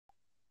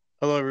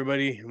Hello,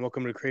 everybody, and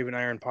welcome to CRAV'IN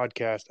IRON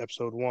PODCAST,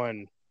 Episode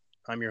 1.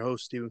 I'm your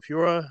host, Steven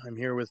Fiora. I'm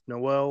here with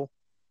Noel.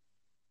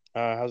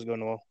 How's it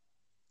going,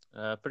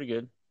 Noel? Pretty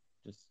good.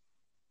 Just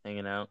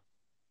hanging out,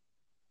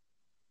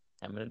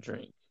 having a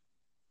drink.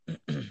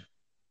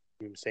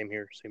 Same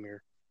here.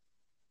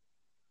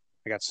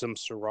 I got some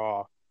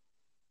Syrah.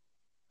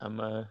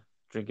 I'm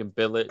drinking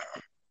billet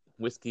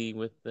whiskey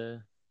with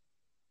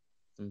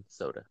some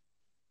soda,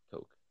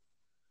 Coke.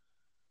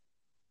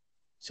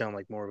 Sound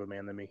like more of a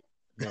man than me.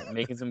 Yeah,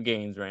 making some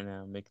gains right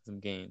now. Making some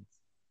gains.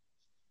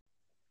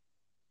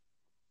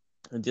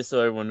 And just so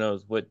everyone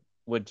knows, what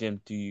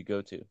gym do you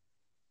go to?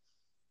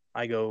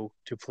 I go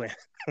to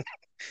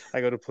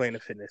I go to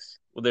Planet Fitness.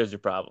 Well, there's your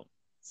problem.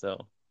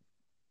 So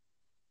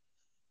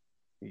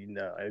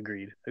No, I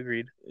agreed.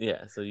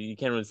 yeah, so you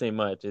can't really say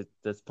much.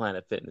 That's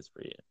Planet Fitness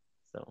for you.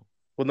 So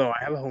Well, no,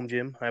 I have a home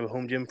gym. I have a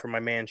home gym for my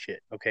man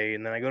shit, okay?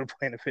 And then I go to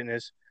Planet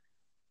Fitness.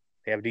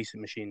 They have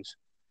decent machines.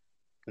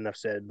 Enough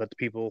said. But the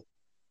people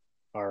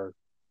are,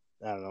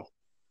 I don't know,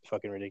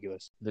 fucking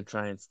ridiculous. they're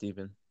trying,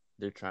 Steven.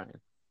 They're trying.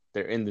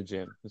 They're in the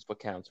gym. That's what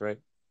counts, right?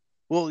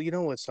 Well, you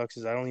know what sucks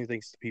is I don't even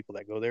think it's the people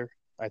that go there.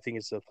 I think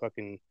it's the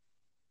fucking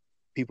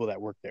people that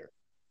work there.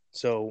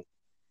 So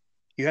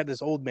you had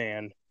this old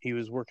man. He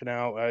was working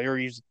out, or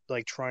he's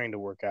like trying to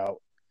work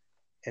out,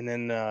 and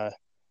then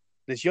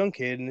this young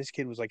kid, and this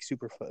kid was like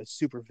super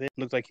fit.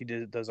 Looked like he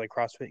does like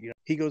CrossFit. You know,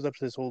 he goes up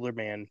to this older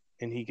man,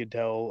 and he could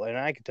tell, and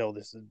I could tell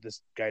this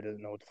guy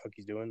doesn't know what the fuck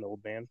he's doing. The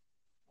old man.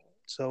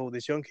 So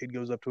this young kid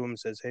goes up to him and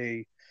says,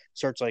 "Hey,"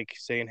 starts like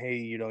saying, "Hey,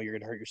 you know, you're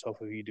gonna hurt yourself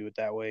if you do it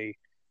that way.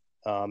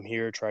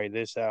 Here, try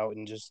this out,"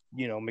 and just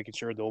making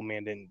sure the old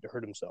man didn't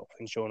hurt himself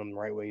and showing him the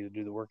right way to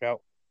do the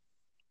workout.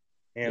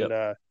 And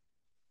Yep.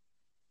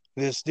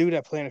 this dude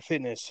at Planet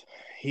Fitness,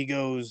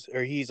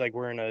 he's like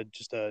wearing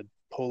just a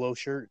polo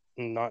shirt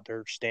and not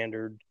their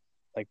standard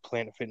like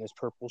Planet Fitness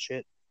purple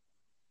shit.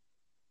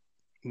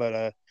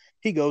 But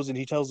he goes and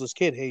he tells this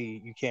kid,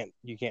 "Hey, you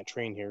can't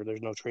train here.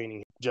 There's no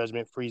training,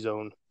 judgment free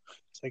zone."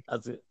 It's like, I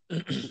was,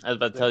 I was about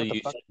to like tell what you, the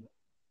you fuck? should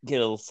get a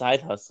little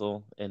side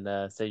hustle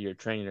and say you're a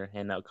trainer,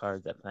 hand out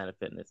cards at Planet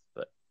Fitness,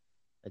 but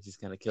that just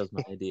kind of kills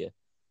my idea.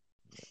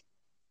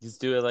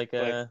 Just do it like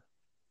Like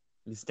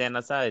you stand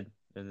outside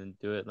and then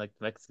do it like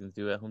the Mexicans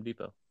do at Home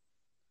Depot.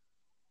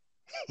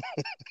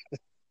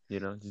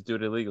 Just do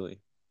it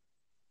illegally.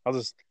 I'll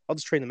just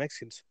train the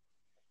Mexicans.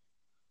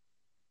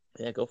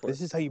 Yeah, go for it.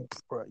 This is how you,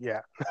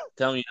 yeah.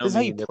 Tell them you know This is how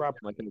me you and they'll prop.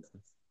 become my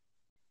citizens.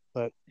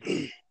 But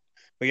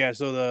but yeah,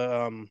 so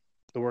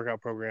the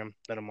workout program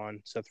that I'm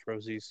on, Seth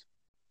Rosie's.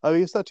 I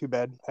mean, it's not too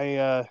bad.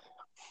 I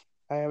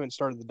haven't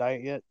started the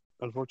diet yet.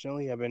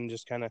 Unfortunately, I've been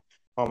just kind of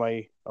on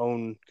my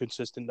own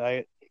consistent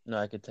diet. No,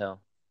 I could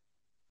tell.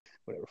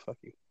 Whatever, fuck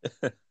you.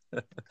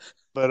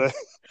 But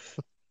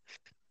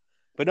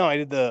but no, I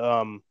did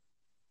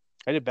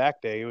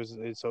back day.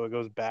 So it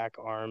goes back,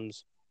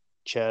 arms,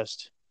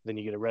 chest. Then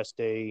you get a rest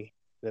day,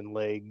 then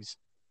legs,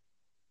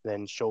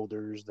 then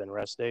shoulders, then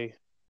rest day.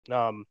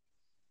 Um,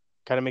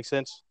 Kind of makes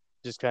sense.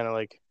 Just kind of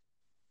like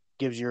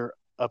gives your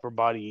upper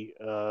body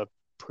a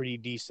pretty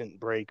decent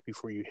break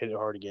before you hit it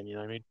hard again. You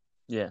know what I mean?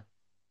 Yeah.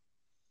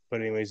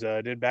 But anyways,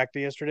 I did back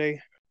day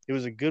yesterday. It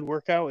was a good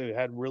workout. It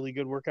had really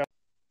good workout.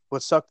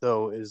 What sucked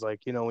though is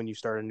like when you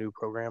start a new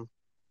program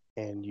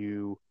and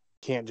you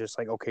can't just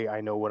like, okay,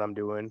 I know what I'm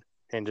doing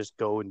and just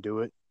go and do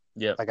it.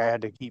 Yep. Like I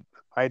had to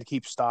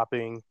keep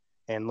stopping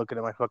and looking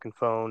at my fucking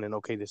phone and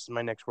okay, this is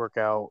my next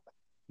workout.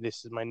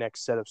 This is my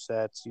next set of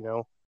sets.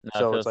 No, I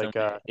So feel it's the same like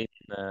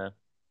way.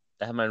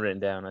 I have mine written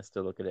down. I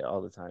still look at it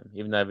all the time.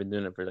 Even though I've been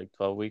doing it for like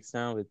 12 weeks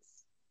now,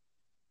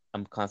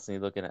 I'm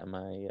constantly looking at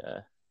my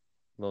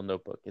little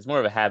notebook. It's more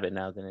of a habit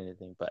now than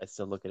anything, but I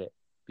still look at it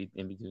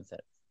in between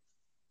sets.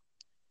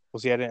 well,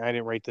 see, I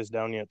didn't write this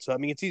down yet. So I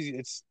mean, it's easy.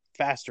 It's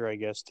faster, I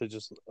guess, to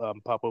just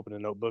pop open a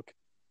notebook,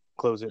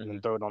 close it, and Hmm.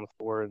 then throw it on the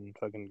floor and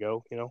fucking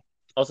go.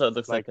 Also, it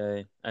looks Like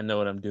like I know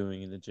what I'm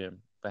doing in the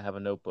gym. If I have a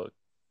notebook,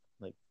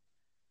 like,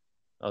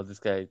 oh, this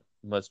guy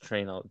must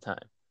train all the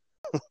time.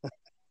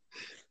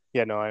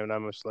 yeah, no,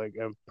 I'm just like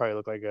I probably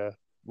look like a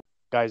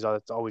guy's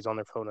that's always on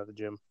their phone at the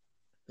gym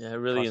Yeah,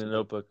 really in a constantly.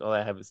 notebook, all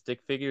I have is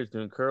stick figures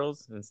doing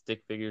curls and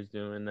stick figures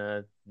doing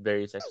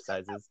various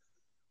exercises.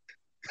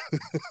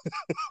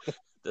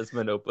 That's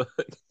my notebook.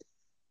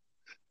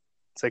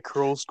 It's like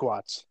curl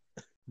squats,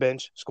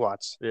 bench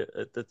squats, Yeah,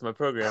 that's my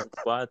program.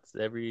 Squats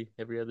every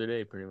other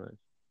day, pretty much.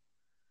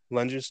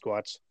 lunges,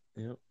 squats.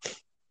 Yep.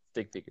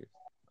 Stick figures,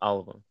 all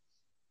of them.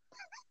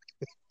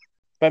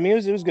 But I mean,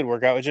 it was a good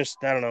workout. It's just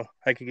I don't know.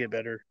 I could get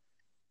better.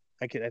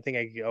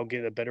 I'll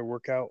get a better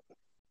workout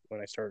when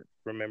I start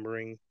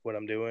remembering what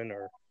I'm doing,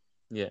 or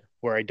Yeah.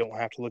 where I don't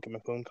have to look at my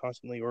phone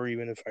constantly, or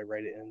even if I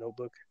write it in a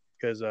notebook.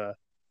 Because I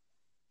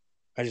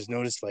just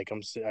noticed like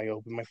I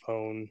open my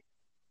phone,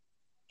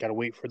 gotta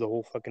wait for the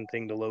whole fucking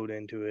thing to load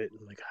into it.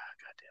 I'm like, god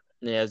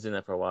Yeah, I was doing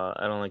that for a while.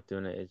 I don't like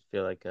doing it. I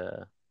feel like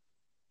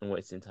I'm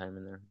wasting time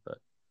in there, but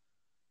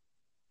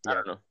I damn it.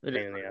 don't know. It Yeah,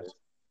 is pain in what the it ass. is.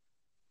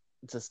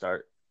 It's a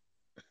start.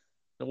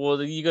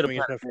 Well, you go to I mean,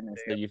 it's Planet my first Fitness,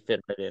 so day. you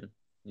fit right in.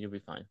 You'll be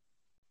fine.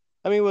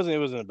 I mean, it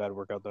wasn't a bad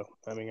workout though.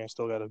 I mean, I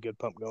still got a good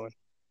pump going.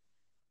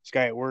 This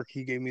guy at work,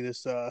 he gave me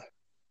this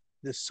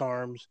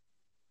SARMs.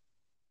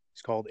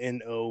 It's called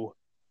NO.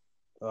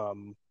 I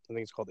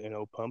think it's called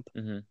NO pump,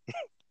 Mm-hmm.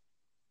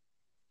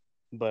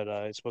 but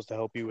it's supposed to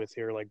help you with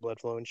your like blood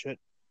flow and shit.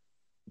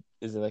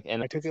 Is it like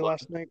NO I took it explode?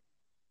 last night.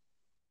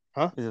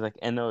 Huh? Is it like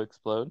NO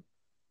explode?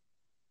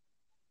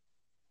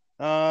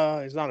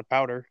 It's not a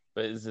powder.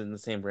 But is it in the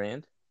same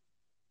brand?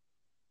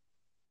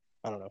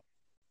 I don't know.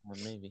 Or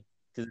maybe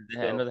because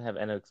I So know they have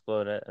NO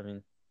explode. I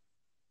mean,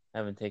 I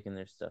haven't taken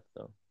their stuff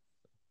though.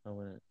 I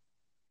wouldn't.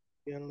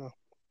 yeah, I don't know.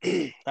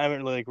 I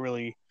haven't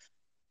really.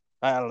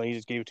 I don't know. He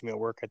just gave it to me at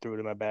work. I threw it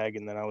in my bag,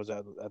 and then I was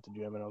at the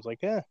gym, and I was like,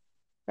 yeah,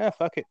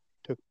 fuck it.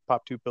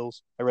 Popped 2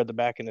 pills. I read the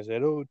back, and it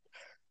said, oh,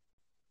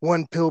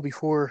 1 pill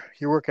before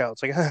your workout.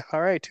 It's like,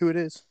 all right, 2 it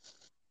is.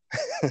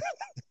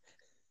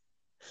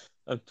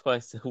 I'm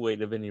twice the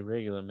weight of any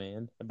regular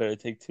man. I better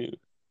take 2.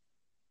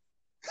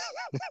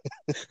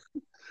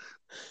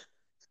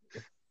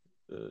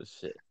 Oh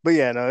shit. But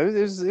yeah, no,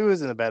 it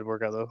wasn't a bad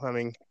workout though. I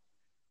mean,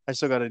 I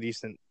still got a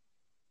decent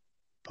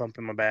pump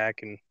in my back,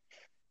 and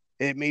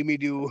it made me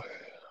do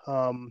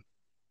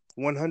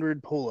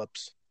 100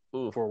 pull-ups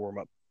Ooh, for a warm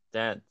up.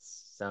 that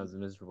sounds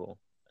miserable.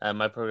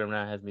 My program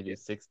now has me do Yeah.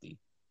 60,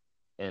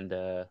 and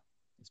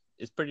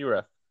it's pretty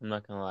rough. I'm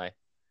not gonna lie.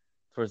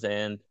 Towards the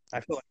end, I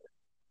feel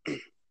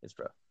like it's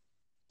rough.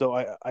 so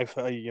I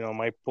feel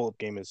my pull-up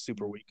game is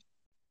super weak,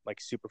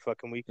 like super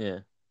fucking weak, Yeah.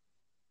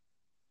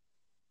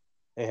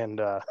 and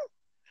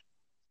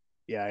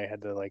yeah, I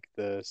had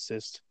the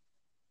assist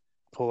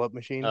pull-up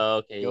machine Oh,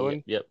 okay. Yep.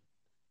 going. Yep.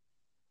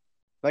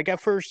 Like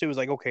at first, it was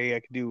like okay, I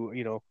could do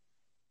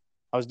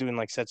I was doing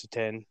like sets of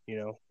 10,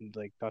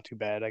 like not too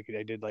bad. I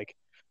did like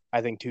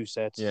I think 2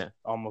 sets Yeah.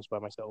 almost by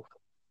myself,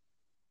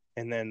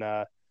 and then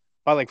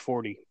by like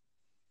 40,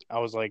 I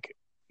was like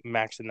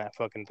maxing that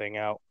fucking thing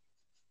out.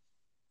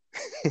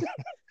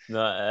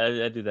 No,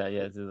 I do that.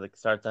 Yeah, it's like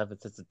starts off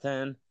at sets of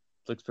 10,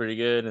 looks pretty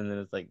good, and then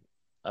it's like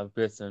I'll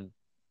get some.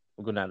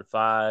 We'll go down to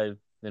 5,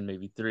 then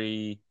maybe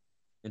 3,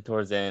 and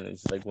towards the end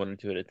it's like 1 or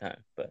 2 at a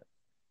time. But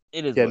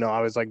it is Yeah, what no, it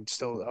is.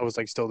 I was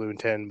like still doing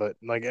 10, but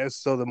like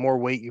so the more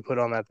weight you put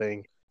on that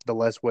thing, the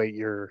less weight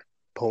you're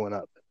pulling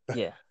up.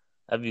 Yeah,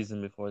 I've used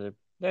them before.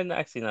 They're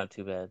actually not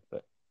too bad,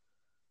 but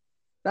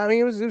I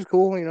mean, it was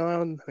cool.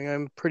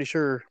 I'm pretty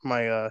sure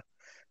my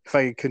if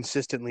I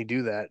consistently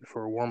do that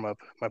for a warm up,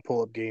 my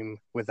pull up game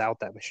without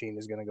that machine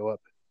is gonna go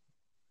up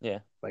yeah,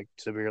 like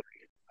severely.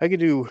 I could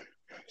do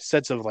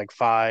sets of like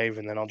 5,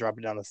 and then I'll drop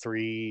it down to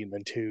 3, and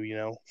then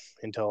 2,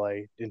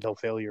 until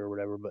failure or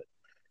whatever. But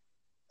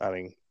I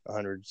mean,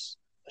 100's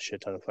a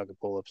shit ton of fucking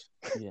pull ups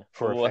yeah.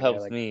 for Well, a what fat guy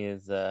helps like. me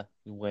is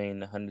weighing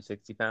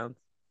 160 pounds,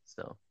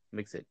 so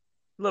makes it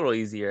a little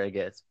easier, I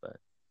guess. But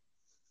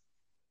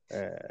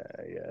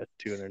Yeah,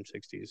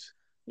 260s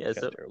yeah, kind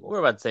so of terrible. we're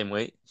about the same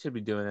weight. Should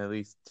be doing at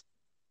least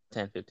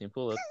 10, 15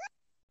 pull-ups.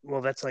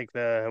 Well, that's like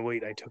the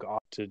weight I took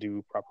off to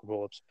do proper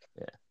pull ups.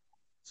 Yeah,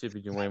 should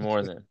be doing way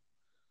more than.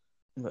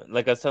 But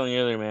like I was telling you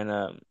earlier,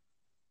 man.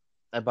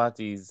 I bought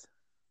these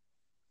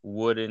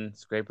wooden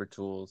scraper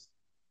tools.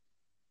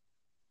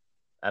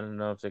 I don't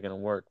know if they're gonna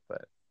work,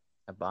 but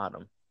I bought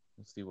them.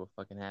 We'll see what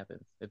fucking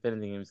happens. If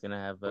anything, I'm just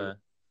gonna have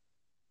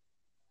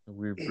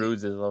weird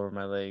bruises all over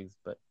my legs,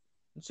 but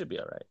it should be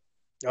all right.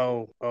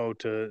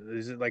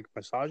 Is it like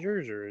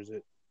massagers or is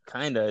it?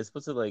 Kinda. It's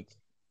supposed to like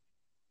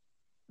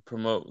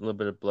promote a little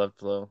bit of blood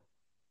flow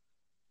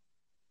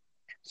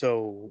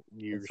So and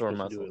you're sore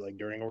supposed to do it muscles. like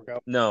during a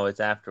workout? No, it's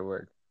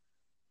afterward.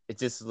 It's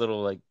just a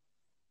little like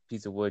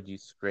piece of wood you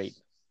scrape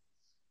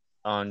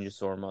on your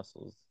sore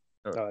muscles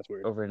or Oh, that's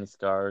weird. over any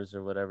scars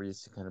or whatever,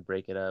 just to kind of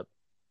break it up.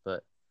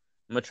 But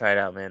I'm gonna try it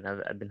out, man.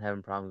 I've been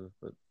having problems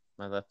with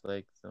my left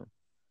leg, so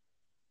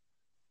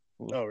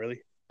Oh,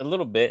 really? a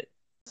little bit.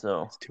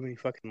 So It's too many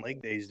fucking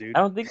leg days, I dude.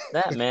 don't think it's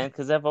that, man,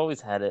 because I've always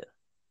had it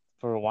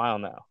for a while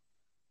now.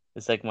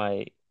 It's like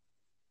my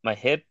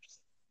hips,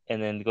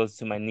 and then it goes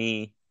to my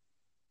knee,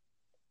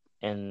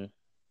 and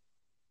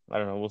I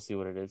don't know. We'll see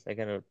what it is. I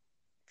gotta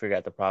figure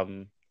out the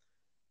problem,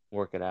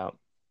 work it out.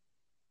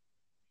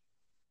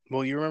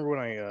 Well, you remember when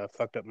I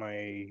fucked up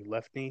my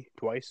left knee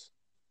twice?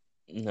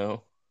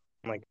 No.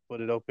 Like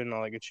split it open,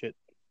 all that good shit.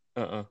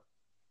 Uh-uh.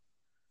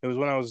 It was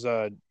when I was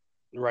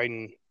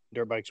riding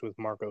dirt bikes with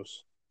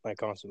Marcos, like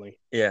constantly.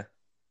 Yeah.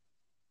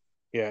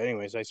 Yeah.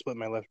 Anyways, I split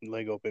my left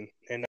leg open,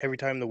 and every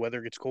time the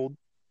weather gets cold,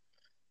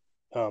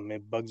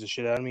 it bugs the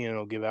shit out of me, and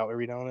it'll give out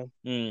every now and then.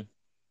 Mm.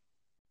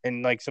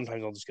 And like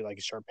sometimes I'll just get like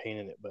a sharp pain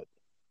in it, but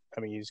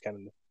I mean, you just kind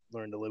of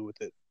learn to live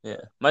with it.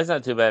 Yeah. Mine's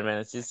not too bad, man.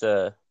 It's just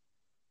I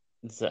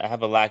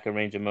have a lack of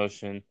range of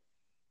motion,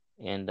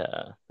 and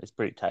it's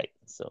pretty tight.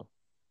 So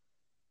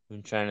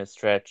I'm trying to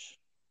stretch,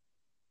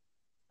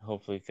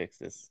 hopefully fix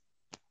this.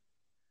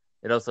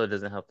 It also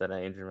doesn't help that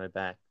I injured my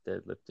back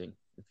deadlifting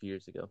a few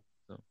years ago.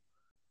 So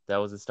that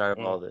was the start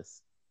of all Well,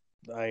 this.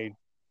 I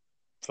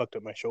fucked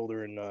up my shoulder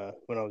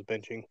when I was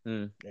benching,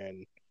 Mm.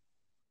 and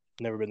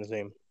never been the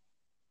same.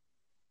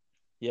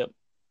 Yep.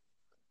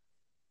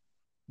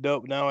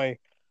 Dope. Now I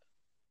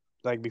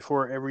Like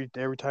before every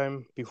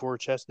time before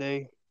chest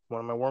day,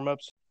 one of my warm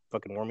ups,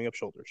 fucking warming up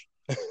shoulders.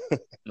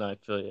 No, I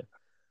feel you.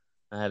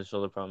 I had a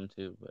shoulder problem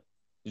too, but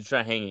you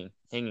try hanging.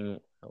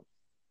 Helps.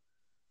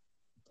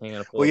 Hanging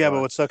on a Well, pull-up yeah, but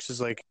bar. what sucks is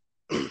like,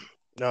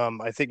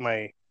 I think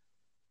I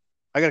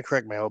gotta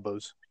correct my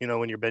elbows. You know,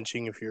 when you're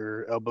benching, if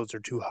your elbows are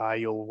too high,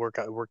 you'll work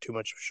too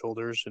much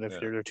shoulders, and if Yeah.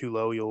 they're too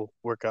low, you'll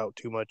work out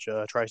too much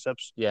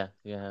triceps. Yeah.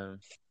 Yeah.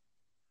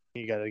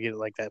 You gotta get it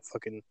like that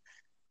fucking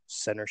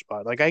center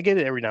spot. Like I get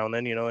it every now and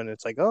then, and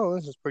it's like, oh,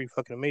 this is pretty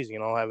fucking amazing,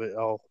 and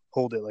I'll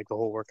hold it like the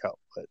whole workout.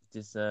 But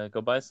Just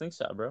go buy a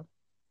slingshot, bro.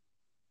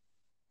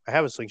 I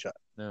have a slingshot.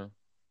 No.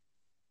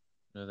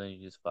 No, then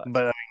you just fuck.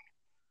 But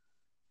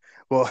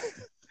well,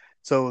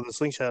 so the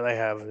slingshot I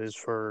have is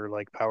for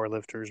like power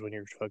lifters when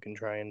you're fucking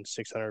trying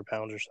 600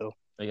 pounds or so.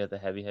 I got the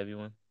heavy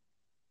one.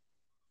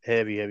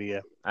 Heavy,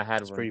 yeah. I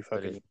had It's one, pretty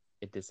but fucking.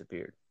 it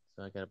disappeared.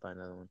 So I gotta buy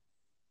another one.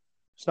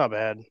 It's not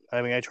bad.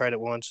 I mean, I tried it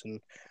once, and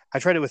I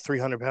tried it with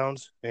 300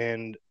 pounds,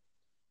 and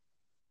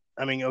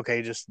I mean,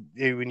 okay, just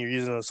when you're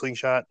using a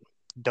slingshot,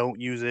 don't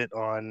use it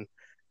on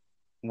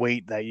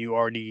weight that you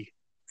already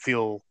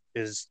feel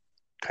is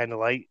kind of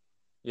light.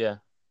 Yeah.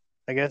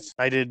 I guess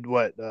I did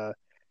what,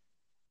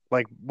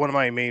 like one of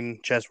my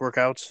main chest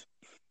workouts,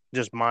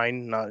 just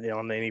mine, not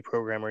on any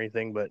program or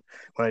anything, but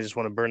when I just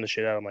want to burn the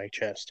shit out of my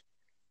chest,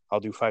 I'll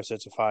do 5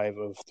 sets of 5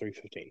 of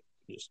 315.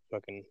 Just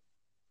fucking,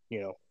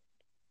 you know.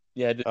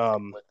 Yeah, I did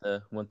Um, with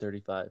the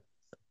 135.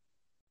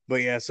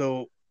 but yeah,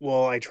 so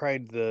well, I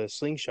tried the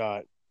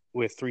slingshot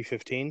with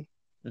 315,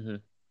 Mm-hmm.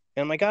 and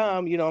I'm like,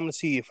 I'm gonna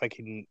see if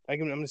I'm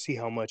gonna see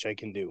how much I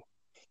can do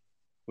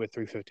with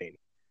 315.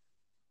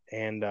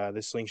 And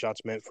this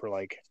slingshot's meant for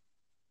like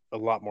a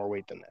lot more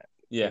weight than that,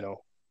 Yeah.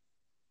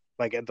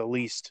 like at the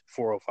least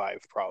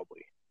 405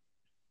 probably.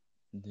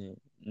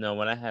 No,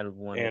 when I had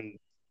one, And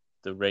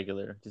the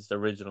regular, just the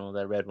original,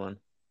 that red one,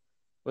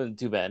 wasn't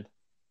too bad.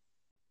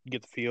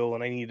 get the feel,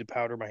 and I need to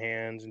powder my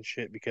hands and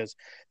shit because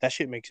that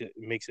shit makes it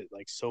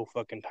like so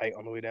fucking tight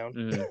on the way down.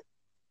 Mm-hmm.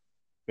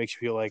 Makes you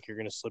feel like you're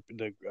gonna slip,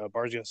 the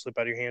bar's gonna slip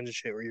out of your hands and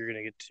shit, or your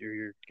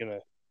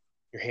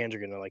hands are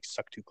gonna like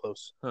suck too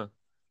close Huh.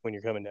 when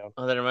you're coming down.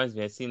 Oh, that reminds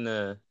me. I seen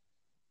the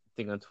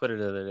thing on Twitter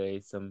the other day.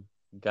 Some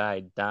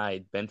guy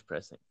died bench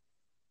pressing.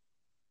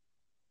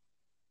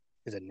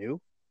 Is it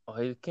new? Oh,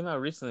 it came out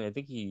recently. I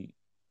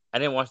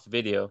didn't watch the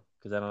video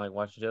because I don't like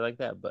watching shit like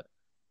that. But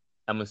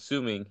I'm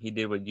assuming he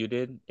did what you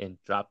did and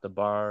dropped the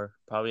bar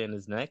probably on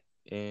his neck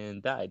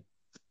and died.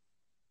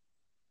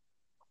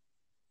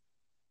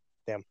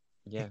 Damn.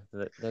 Yeah,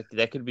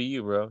 that could be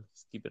you, bro.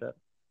 Just keep it up.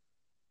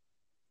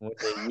 One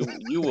day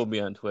you will be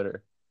on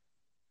Twitter.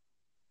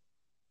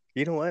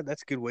 You know what?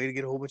 That's a good way to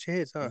get a whole bunch of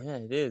hits, huh? Yeah,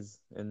 it is.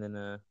 And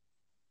then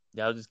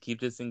yeah, I'll just keep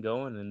this thing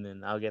going, and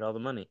then I'll get all the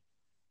money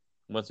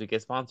once we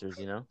get sponsors.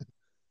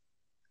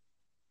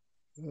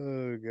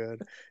 Oh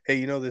god. Hey,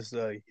 you know this?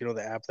 The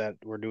app that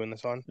we're doing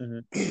this on.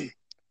 Mm-hmm.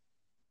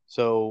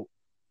 So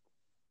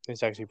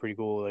it's actually pretty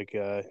cool. Like,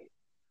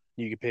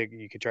 you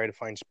could try to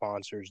find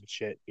sponsors and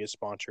shit. Get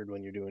sponsored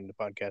when you're doing the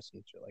podcast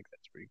and shit like that.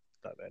 It's pretty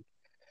not bad.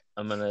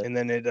 I'm gonna And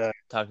then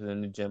talk to the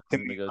new gym.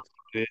 I'm gonna go.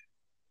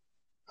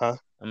 huh?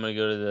 I'm gonna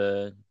go to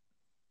the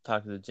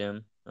talk to the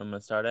gym. I'm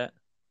gonna start at.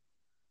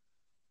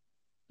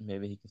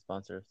 Maybe he can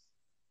sponsor us.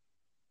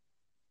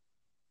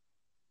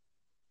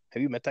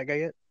 Have you met that guy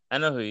yet? I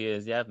know who he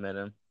is. Yeah, I've met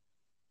him.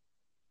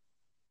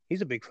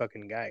 He's a big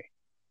fucking guy.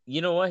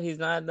 You know what? He's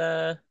not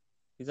as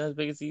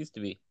big as he used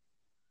to be.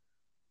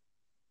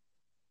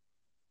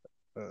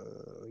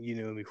 You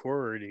knew him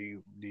before, or do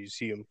you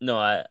see him? No,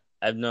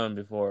 I've known him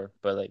before,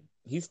 but like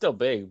he's still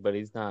big, but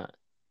he's not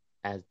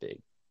as big.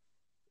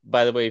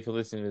 By the way, if you're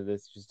listening to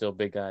this, you're still a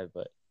big guy,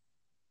 but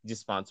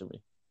just sponsor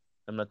me.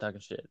 I'm not talking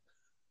shit.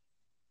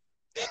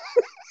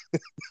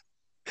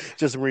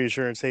 Just some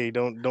reassurance. Hey,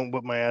 don't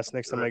whip my ass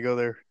next time I go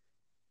there.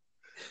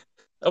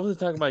 I wasn't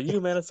talking about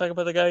you, man. I was talking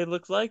about the guy who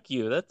looks like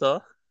you. That's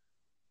all.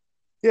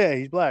 Yeah,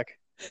 he's black.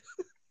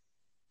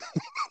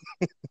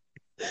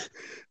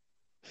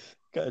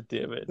 God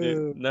damn it,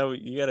 dude. Uh, No,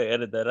 you gotta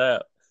edit that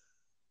out.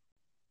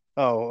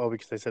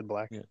 because I said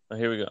black. Yeah. Oh,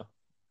 here we go.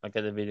 I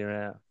got the video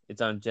right now.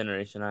 It's on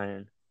Generation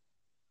Iron.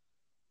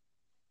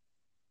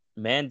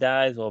 Man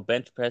dies while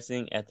bench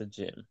pressing at the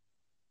gym.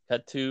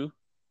 Cut to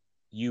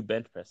you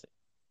bench pressing.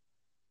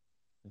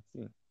 Let's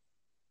see.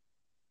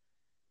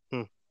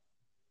 Hmm.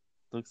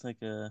 Looks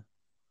like a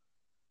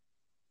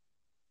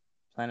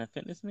Planet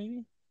Fitness,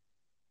 maybe?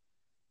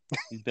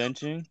 He's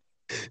benching.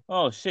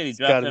 Oh, shit. He It's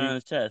drops gotta it be. on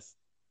his chest.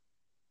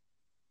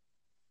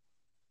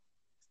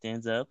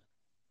 Stands up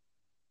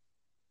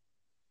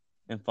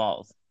and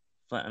falls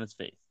flat on his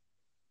face.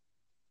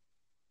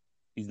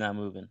 He's not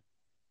moving.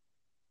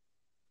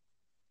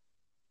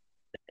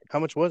 How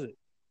much was it?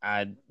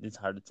 It's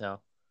hard to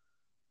tell.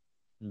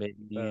 All right.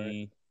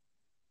 Maybe.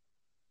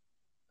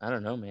 I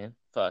don't know, man.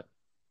 Fuck.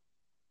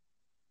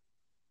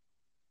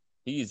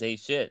 He just ate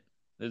shit.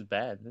 This is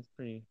bad. This is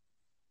pretty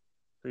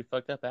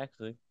fucked up,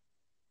 actually.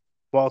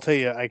 Well, I'll tell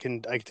you. I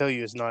can tell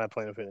you, it's not at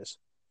Planet Fitness.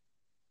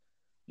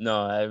 No,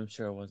 I'm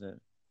sure it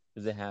wasn't.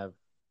 Does it have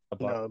a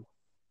bar? No,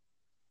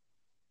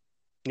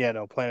 Yeah,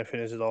 no, Planet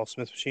Fitness is all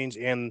Smith machines,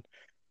 and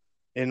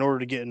in order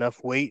to get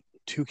enough weight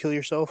to kill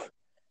yourself,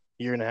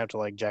 you're gonna have to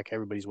like jack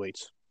everybody's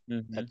weights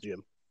Mm-hmm. at the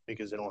gym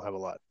because they don't have a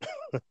lot.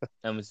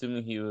 I'm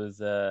assuming he was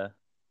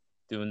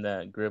doing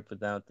that grip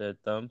without the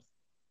thumbs.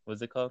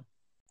 What's it called?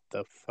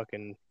 The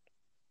fucking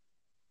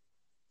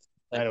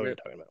I That know what you're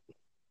grip talking about.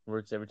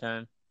 works every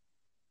time.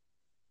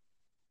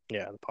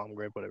 Yeah, the palm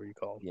grip, whatever you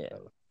call Yeah. it.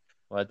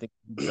 Well, I think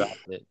he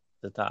dropped it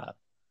the top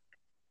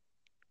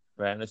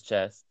right on his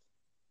chest,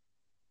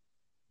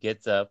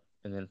 gets up,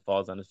 and then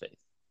falls on his face.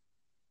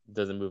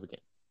 Doesn't move again.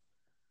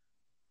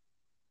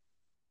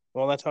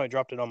 Well, that's how I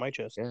dropped it on my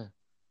chest. Yeah.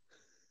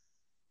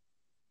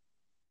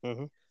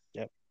 Mm-hmm.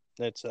 Yep.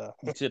 It's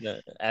You should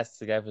have asked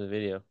the guy for the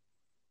video.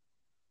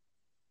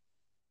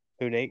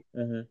 who Nate?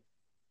 Mm-hmm.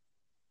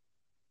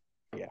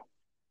 Yeah.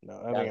 No,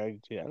 I Got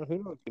mean, it. I don't,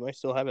 who knows? You might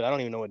still have it. I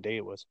don't even know what day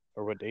it was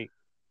or what date.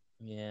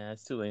 Yeah,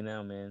 it's too late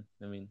now, man.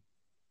 I mean,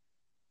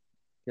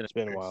 you It's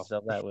been a hurt while.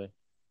 yourself that way.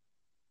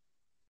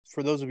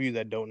 For those of you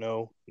that don't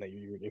know,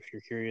 if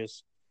you're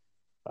curious,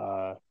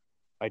 uh,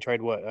 I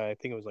tried what I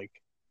think it was like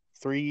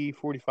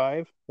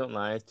 345. Don't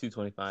lie, it's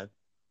 225.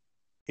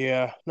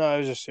 Yeah, no,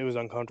 it was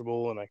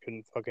uncomfortable and I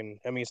couldn't fucking.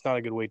 I mean, it's not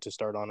a good weight to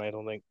start on. I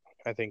don't think.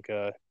 I think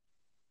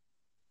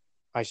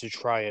I should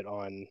try it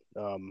on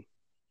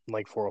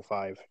like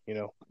 405. You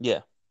know. Yeah,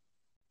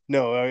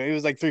 No, it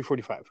was like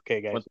 345.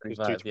 Okay, guys, it was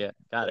 135. Yeah,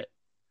 got like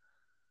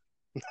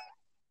it.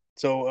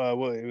 so.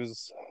 Well, it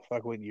was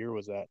fuck. What year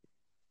was that?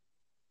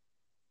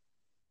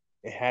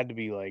 It had to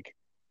be like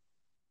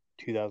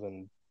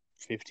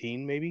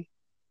 2015, maybe.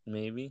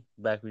 Maybe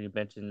back when you're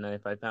benching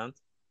 95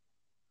 pounds.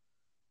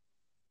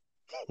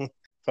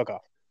 Fuck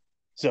off.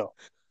 So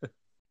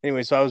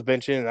anyway, so I was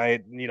benching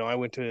and I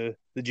went to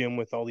the gym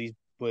with all these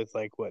with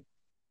like what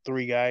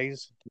three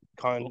guys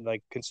Cool.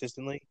 like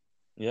consistently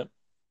Yep.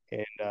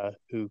 and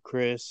who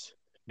Chris,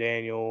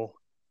 Daniel.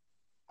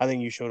 I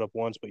think you showed up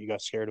once, but you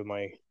got scared of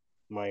my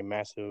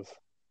massive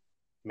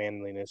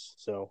manliness,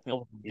 so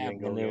Oh, you yeah,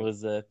 didn't go man. It again.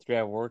 was 3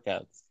 hour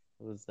workouts.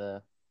 It was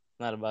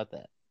not about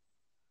that.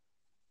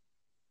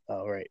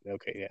 Oh right,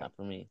 okay, yeah. Not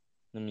for me.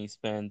 Let me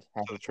spend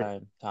half So the that's right,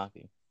 time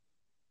talking.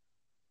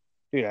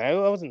 dude. I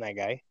wasn't that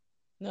guy.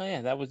 No,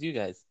 yeah, that was you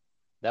guys.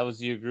 That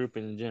was your group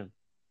in the gym.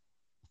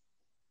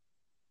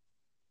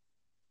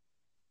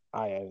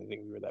 I didn't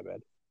think we were that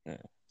bad. Yeah.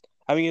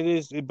 I mean, it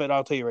is, but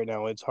I'll tell you right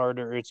now, it's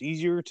harder. It's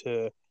easier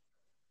to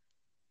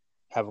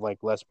have like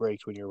less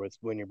breaks when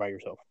you're by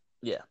yourself.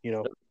 Yeah. You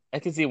know, I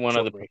can see one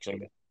other short breaks. I person.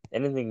 guess.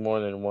 Anything more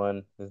than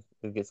one,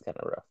 it gets kind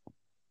of rough.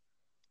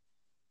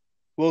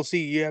 Well,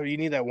 see, you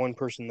need that one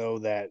person though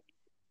that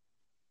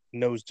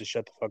knows to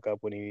shut the fuck up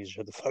when he needs to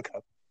shut the fuck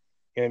up.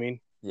 You know what I mean?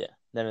 Yeah,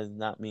 that is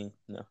not me.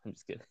 No, I'm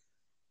just kidding.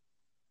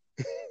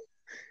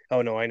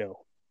 Oh no, I know.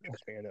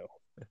 Trust me, I know.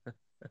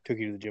 Took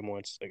you to the gym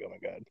once. Like, oh my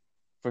god,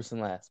 First and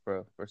last,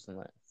 bro. First and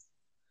last.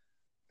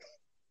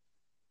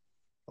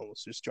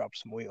 almost just dropped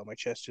some weight on my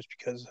chest just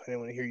because I didn't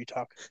want to hear you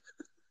talk.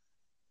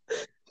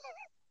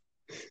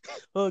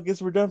 Well, I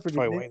guess we're done for That's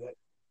probably today. why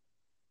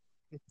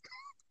that.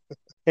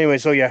 Anyway,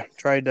 so yeah,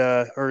 tried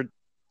or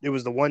it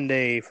was the one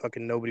day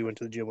fucking nobody went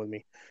to the gym with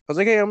me. I was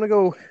like, hey, I'm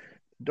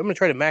gonna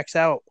try to max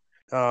out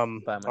By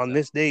on myself.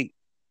 this date,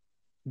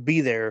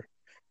 be there.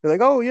 They're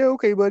like, oh yeah,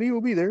 okay, buddy,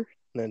 we'll be there.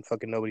 And then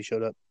fucking nobody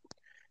showed up.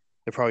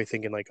 They're probably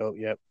thinking like, oh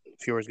yeah,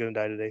 Fiora's gonna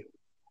die today.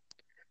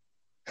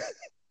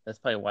 That's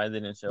probably why they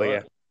didn't show But yeah,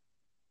 up.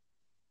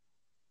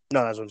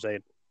 no, that's what I'm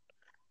saying.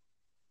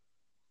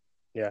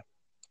 Yeah.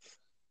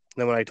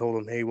 Then when I told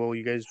them, hey, well,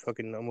 you guys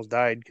fucking almost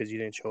died because you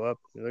didn't show up,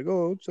 they're like,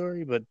 oh, I'm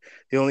sorry. But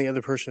the only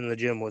other person in the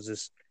gym was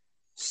this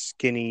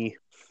skinny,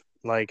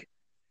 like,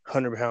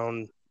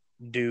 100-pound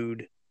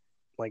dude,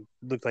 like,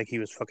 looked like he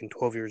was fucking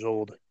 12 years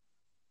old.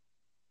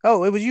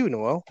 Oh, it was you,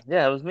 Noel.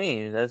 Yeah, it was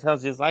me. That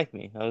sounds just like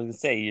me. I was gonna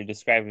say you're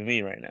describing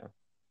me right now.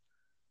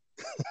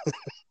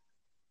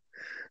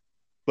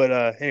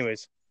 But,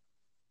 anyways,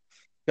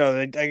 no,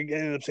 I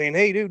ended up saying,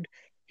 hey, dude,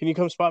 can you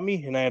come spot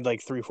me? And I had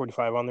like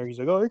 345 on there. He's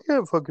like, oh, I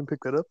can't fucking pick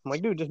that up. I'm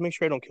like, dude, just make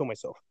sure I don't kill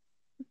myself.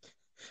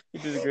 You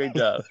did a great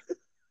job.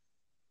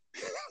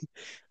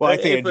 Well, I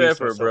think A I for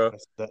jinxed effort, myself bro. when I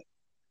said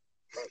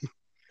that.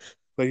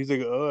 But he's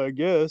like, oh, I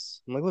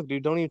guess. I'm like, look,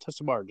 dude, don't even touch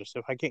the bar. Just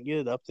if I can't get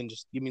it up, then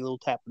just give me a little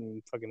tap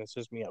and fucking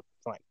assist me up.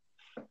 Fine.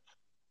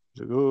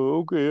 He's like, oh,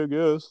 okay, I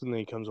guess. And then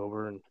he comes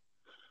over and,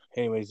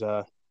 anyways,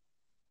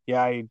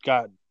 yeah,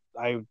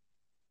 I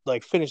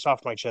like finished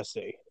off my chest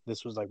day.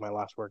 This was like my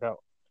last workout,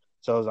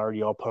 so I was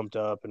already all pumped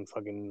up and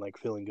fucking like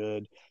feeling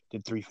good.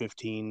 Did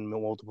 315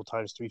 multiple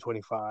times,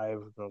 325,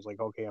 and I was like,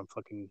 okay, I'm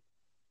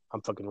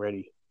fucking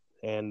ready.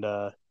 And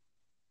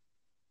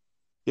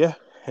yeah,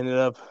 ended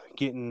up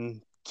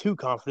getting too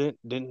confident.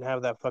 Didn't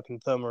have that fucking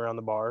thumb around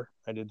the bar.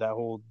 I did that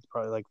whole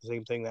probably like the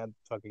same thing that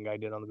fucking guy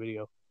did on the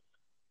video.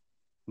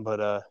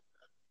 But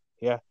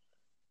yeah,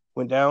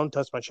 went down,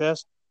 touched my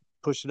chest,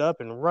 pushed it up,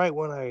 and right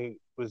when I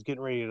was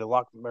getting ready to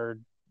lock or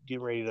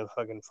getting ready to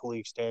fucking fully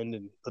extend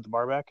and put the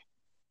bar back,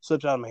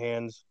 slipped out of my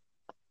hands,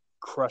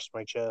 crushed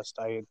my chest.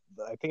 I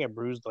think I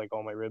bruised like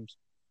all my ribs.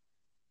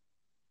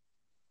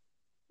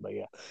 But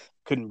yeah,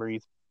 couldn't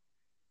breathe.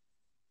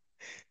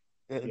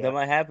 That Yeah.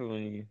 might happen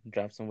when you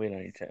drop some weight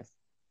on your chest.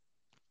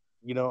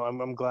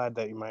 I'm glad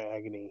that my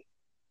agony,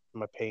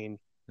 my pain,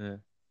 Yeah.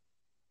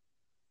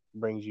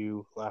 brings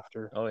you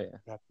laughter, Oh yeah.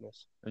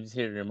 happiness. I'm just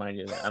here to remind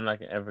you that I'm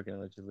not ever gonna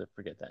let you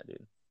forget that,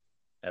 dude.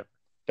 Ever.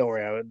 Don't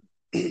worry, I would.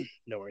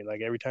 Don't worry.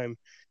 Like every time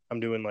I'm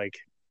doing like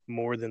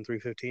more than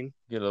 315.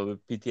 Get a little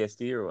bit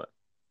PTSD or what?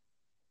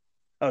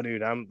 Oh,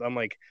 dude, I'm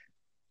like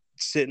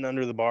sitting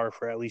under the bar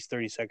for at least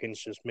 30 seconds,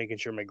 just making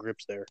sure my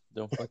grip's there.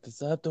 Don't fuck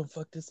this up. Don't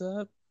fuck this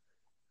up.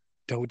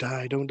 Don't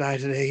die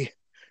today.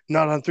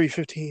 Not on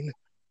 315.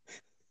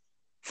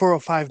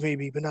 405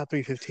 maybe, but not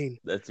 315.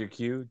 That's your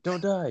cue.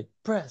 Don't die.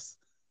 Press.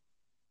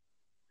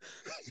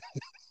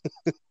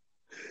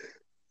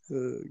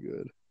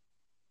 Good.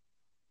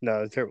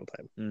 No, it's a terrible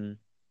time.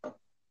 Mm.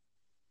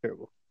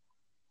 Terrible.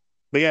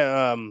 But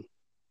yeah,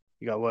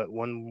 you got what,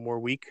 one more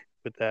week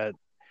with that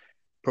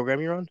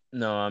program you're on?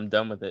 No, I'm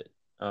done with it.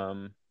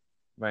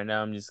 Right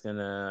now I'm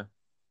gonna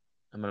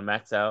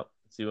max out,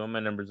 see what my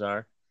numbers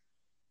are,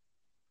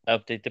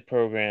 update the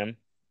program,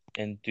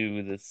 and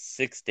do the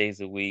 6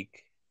 days a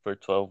week for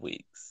 12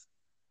 weeks.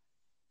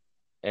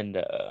 And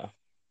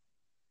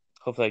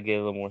hopefully I get a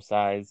little more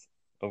size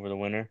over the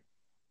winter.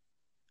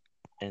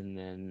 And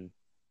then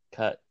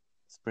cut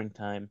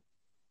springtime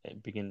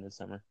and beginning of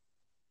summer.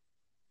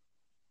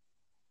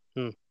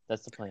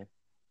 That's the plan.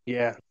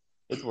 Yeah.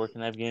 It's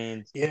working. I've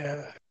gained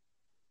Yeah.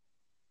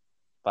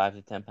 5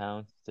 to 10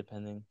 pounds,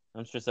 depending.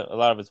 I'm sure a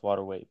lot of it's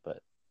water weight,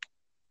 but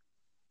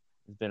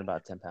it's been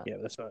about 10 pounds. Yeah,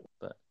 that's not.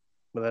 But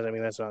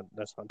that's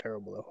not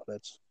terrible though.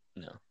 That's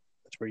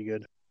pretty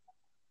good.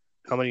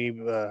 How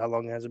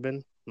long has it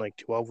been? Like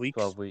 12 weeks?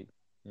 12 weeks.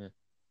 Yeah.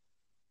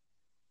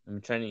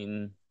 I'm trying to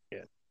eat.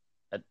 Yeah.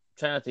 I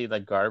try not to eat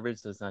like garbage,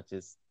 so it's not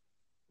just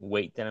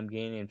weight that I'm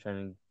gaining. I'm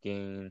trying to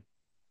gain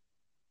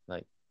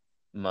like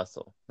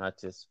muscle, not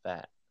just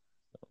fat.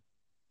 So.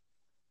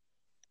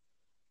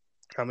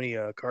 How many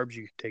carbs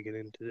you taking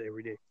in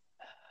every day?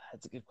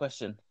 That's a good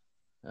question.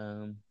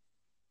 I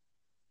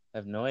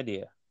have no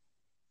idea.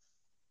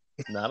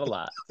 Not a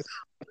lot.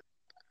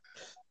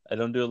 I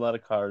don't do a lot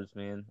of carbs,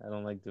 man. I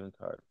don't like doing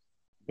carbs.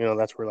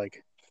 That's where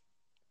like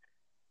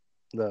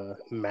the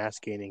mass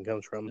gaining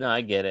comes from. No,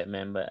 I get it,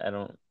 man, but I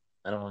don't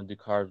want to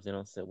do carbs. They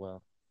don't sit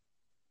well.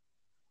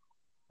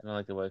 I don't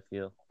like the way I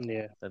feel.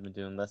 Yeah. So I've been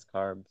doing less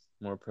carbs,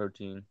 more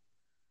protein,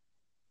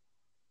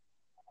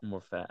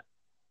 more fat.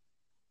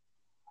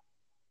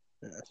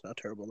 Yeah, that's not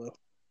terrible though.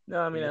 No,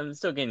 I mean I'm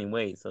still gaining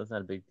weight, so it's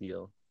not a big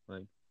deal.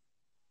 Like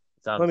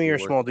it's I mean, obviously you're a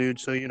working. small dude,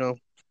 so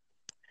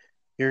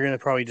you're gonna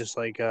probably just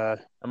like I'm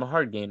a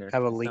hard gainer.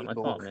 have a it's lean not my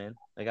bulk. fault, man.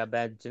 I got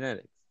bad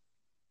genetics.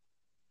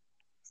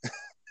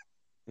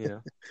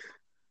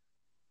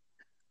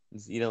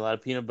 Just eat a lot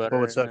of peanut butter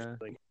Well, what sucks?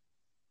 and Like,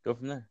 go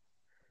from there.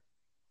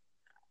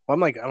 well, I'm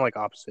like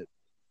opposite.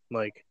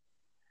 Like,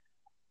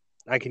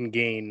 I can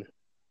gain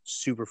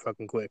super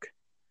fucking quick,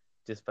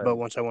 Just by but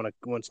once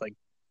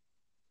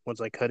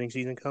like cutting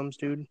season comes,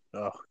 dude.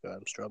 Oh god,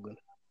 I'm struggling.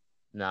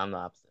 no, I'm the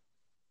opposite.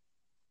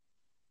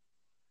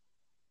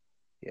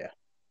 Yeah,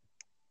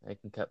 I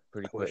can cut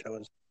pretty I quick. wish I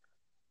was.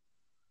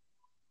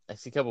 I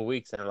see a couple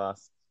weeks I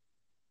lost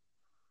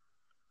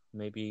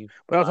maybe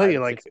But I'll tell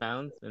you, 6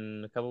 pounds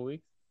in a couple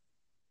weeks.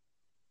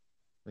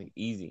 Like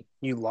easy.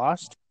 You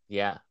lost?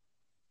 Yeah.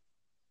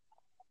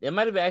 It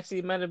might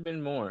have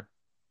been more.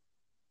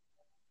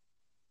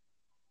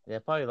 Yeah, I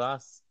probably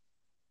lost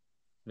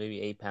maybe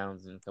 8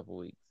 pounds in a couple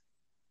weeks.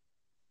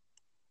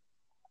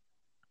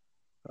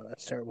 Oh,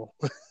 that's terrible.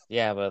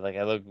 Yeah, but like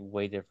I look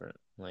way different.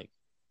 Like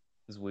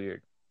it's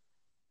weird.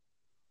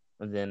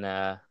 And then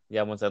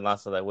once I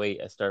lost all that weight,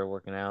 I started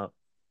working out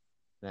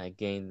and I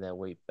gained that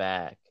weight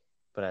back,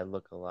 but I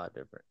look a lot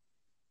different.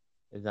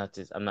 It's not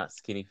just I'm not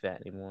skinny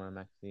fat anymore. I'm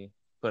actually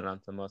putting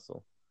on some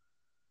muscle.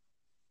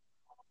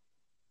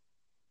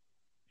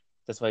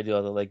 That's why I do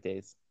all the leg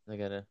days. I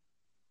gotta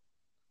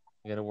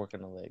work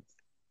on the legs.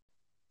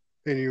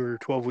 And your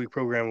 12-week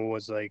program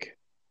was like,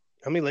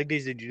 how many leg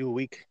days did you do a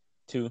week?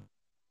 2.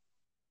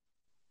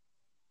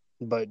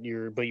 But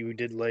you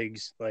did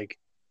legs like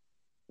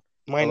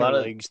minor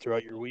legs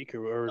throughout your week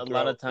or a lot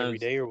throughout of times every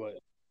day or what?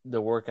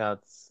 The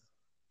workouts,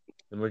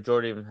 the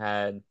majority of them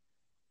had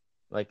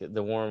like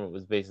the warm up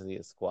was basically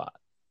a squat.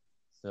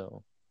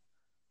 So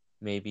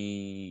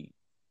maybe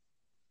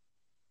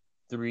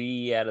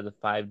 3 out of the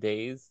 5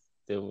 days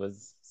there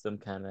was some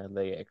kind of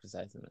leg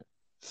exercise in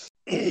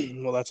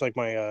it. Well, that's like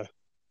my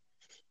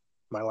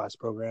last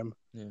program.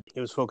 Yeah.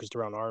 It was focused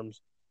around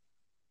arms.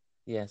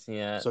 Yes,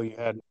 yeah. So you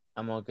had.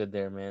 I'm all good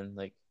there, man.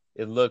 Like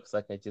it looks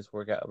like I just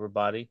work out upper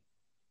body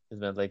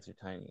because my legs are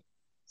tiny.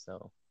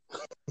 So.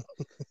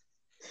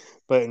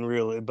 But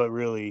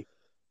really,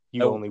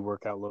 you only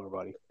work out lower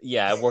body.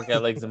 Yeah, I work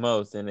out legs the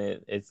most, and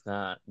it's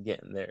not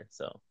getting there.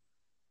 So,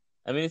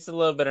 I mean, it's a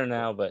little better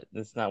now, but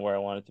it's not where I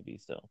want it to be.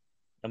 So,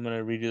 I'm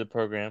gonna redo the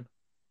program,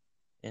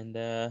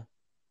 and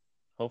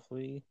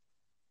hopefully,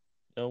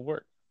 it'll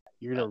work.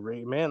 You're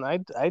gonna man. I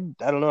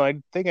don't know.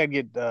 I think I'd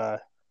get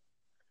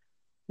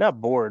not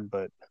bored,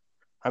 but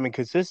I mean,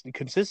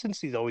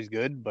 consistency is always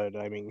good, but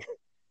I mean,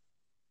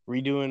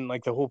 redoing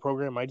like the whole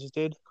program I just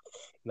did,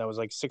 that was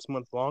like 6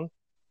 months long,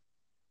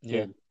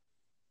 Yeah, dude.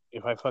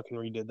 If I fucking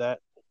redid that,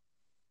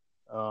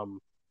 um,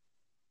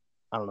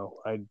 I don't know.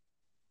 I'd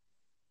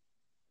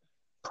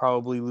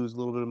probably lose a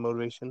little bit of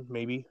motivation,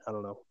 maybe. I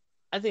don't know.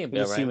 I think it'd It be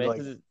all just right, seemed man. like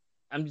Because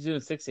I'm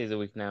doing 6 days a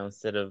week now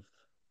instead of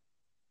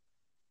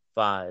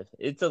 5.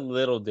 It's a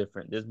little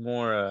different. There's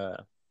more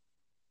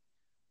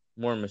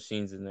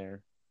machines in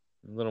there,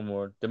 a little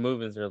more. The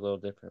movements are a little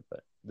different,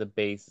 but the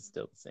base is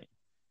still the same,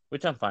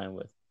 which I'm fine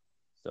with.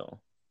 So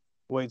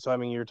wait. So I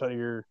mean, you're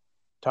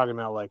talking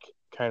about like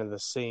kind of the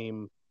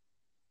same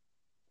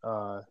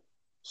uh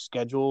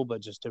schedule, but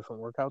just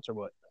different workouts, or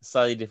what?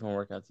 slightly different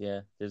workouts.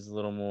 Yeah, there's a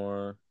little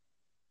more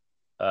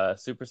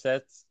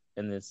supersets,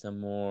 and there's some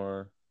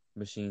more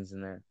machines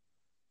in there,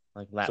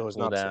 like So lat it's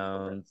pull not the same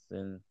program. downs,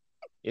 and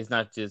it's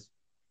not just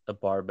a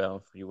barbell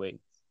and free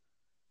weights.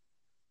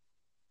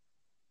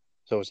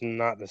 So it's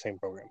not the same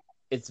program.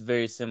 It's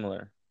very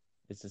similar.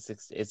 It's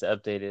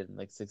updated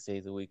like 6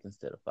 days a week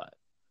instead of 5.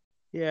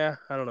 Yeah,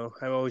 I don't know.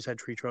 I've always had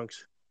tree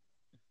trunks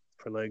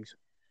for legs,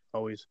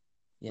 always.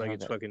 Yeah, Like how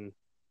it's that? fucking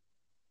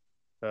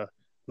uh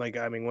like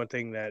I mean one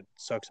thing that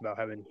sucks about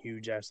having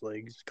huge ass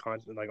legs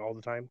constant like all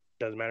the time,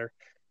 doesn't matter.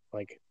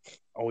 Like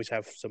always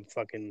have some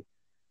fucking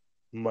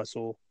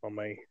muscle on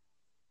my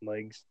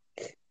legs.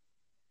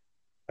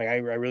 Like I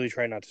really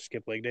try not to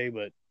skip leg day,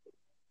 but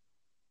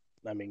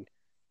I mean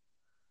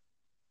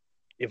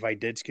if I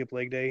did skip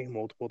leg day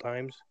multiple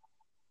times,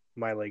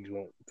 my legs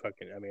won't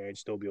fucking I mean I'd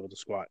still be able to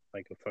squat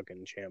like a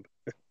fucking champ.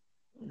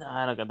 No,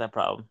 I don't got that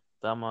problem.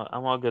 So I'm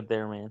all good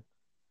there, man.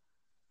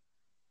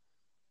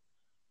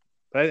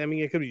 But I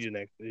mean it could be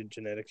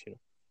genetics, you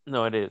know.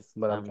 No, it is.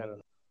 But I'm I'm kind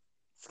of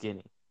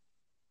skinny,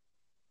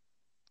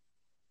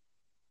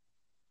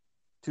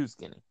 too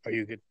skinny, are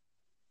you good?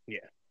 Yeah.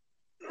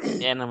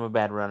 and I'm a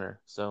bad runner.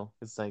 So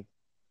it's like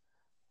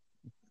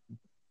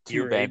two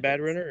You're a bad bad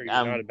things. runner or you're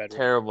not I'm a bad runner?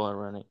 terrible at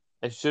running.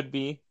 I should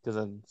be because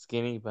I'm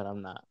skinny, but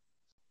I'm not.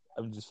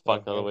 I'm just Oh,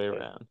 fucked all the way okay.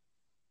 around.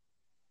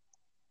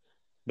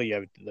 But you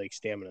have like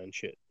stamina and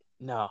shit.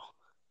 No.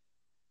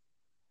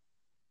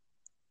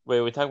 Wait,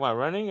 are we talking about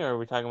running or are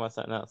we talking about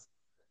something else?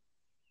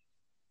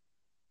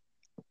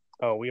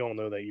 Oh, we all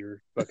know that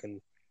you're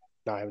fucking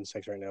not having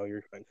sex right now.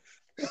 You're fine.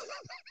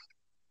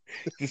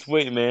 Just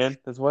wait, man.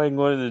 That's why I'm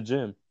going to the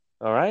gym.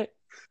 All right?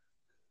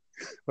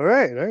 All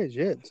right,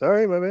 shit.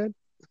 Sorry, my bad.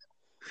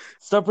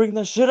 Stop bringing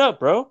that shit up,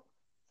 bro.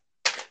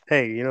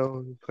 Hey,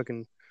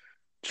 fucking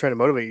trying to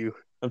motivate you.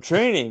 I'm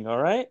training, all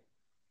right?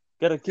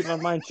 Gotta keep my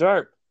mind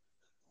sharp.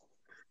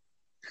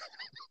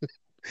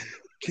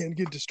 Can't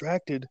get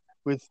distracted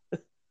with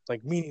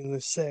like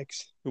meaningless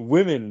sex.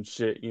 Women and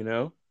shit, you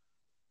know?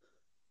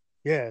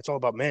 Yeah, it's all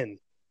about men.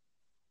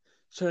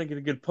 Trying to get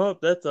a good pump,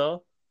 that's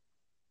all.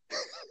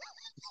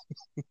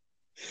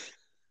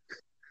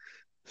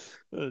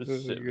 Oh, Oh,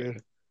 shit, yeah. man.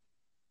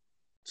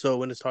 So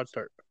when does Todd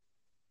start?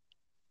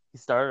 He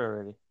started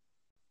already.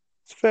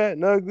 He's fat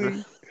and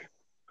ugly.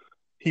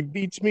 He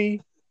beats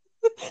me.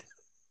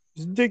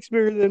 His dick's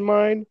bigger than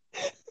mine,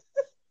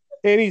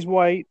 and he's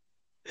white.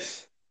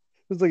 It's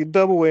like a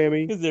double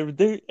whammy.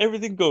 Because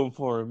everything going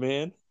for him,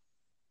 man.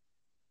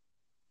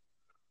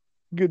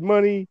 Good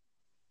money.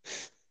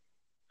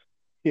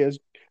 He has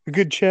a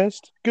good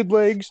chest, good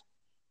legs.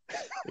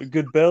 A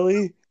good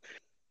belly.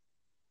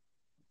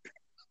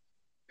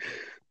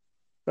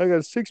 I got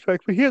a six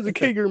pack, but he has a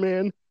kegger,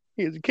 man.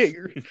 He has a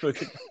kegger. You're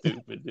fucking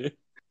stupid, dude.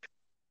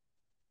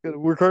 Got to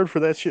work hard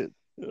for that shit.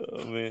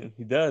 Oh, man.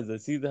 He does. I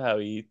see how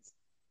he eats.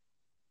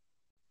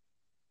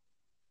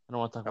 I don't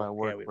want to talk Oh about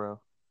yeah, work, bro.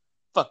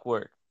 Fuck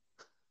work.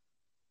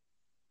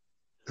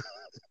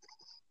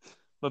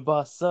 My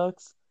boss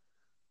sucks.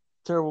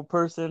 Terrible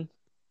person.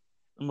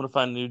 I'm gonna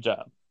find a new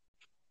job.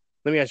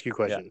 let me ask you a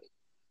Yeah. question.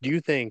 Do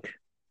you think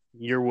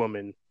your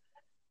woman,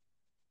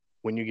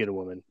 when you get a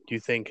woman, do you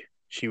think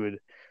she would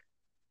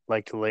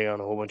like to lay on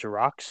a whole bunch of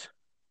rocks?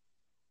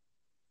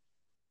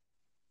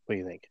 What do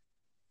you think?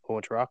 A whole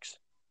bunch of rocks?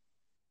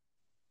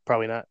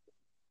 Probably not.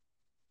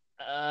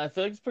 I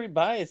feel like it's pretty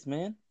biased,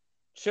 man.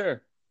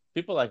 Sure.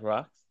 People like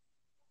rocks.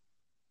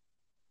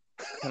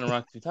 What kind of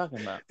rocks are you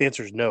talking about? The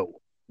answer is no.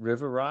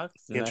 River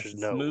rocks? The They're answer nice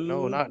is and no.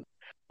 No, smooth,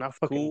 not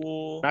fucking,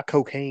 cool. not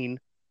cocaine,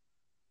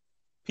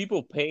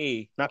 People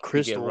pay not to get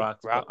crystal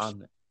rocks put rocks. on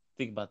them.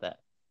 Think about that.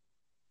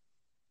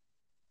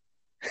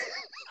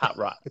 Hot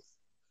rocks.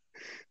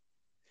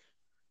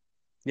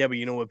 Yeah, but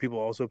you know what people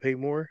also pay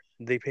more?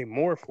 They pay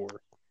more for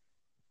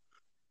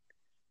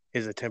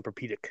is a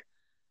Tempur-Pedic.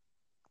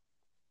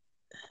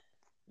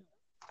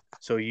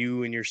 So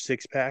you and your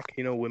six pack,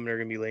 women are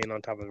gonna be laying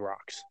on top of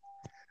rocks.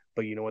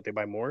 But you know what they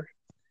buy more?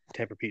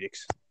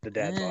 Tempur-Pedics, the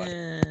dad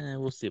bod.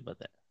 We'll see about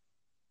that.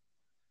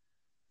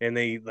 And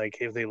they like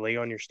if they lay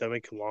on your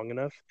stomach long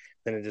enough,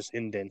 then it just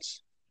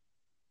indents.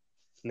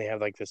 And they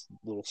have like this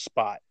little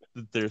spot.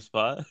 Their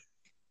spot?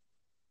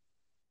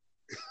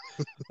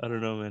 I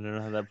don't know, man. I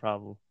don't have that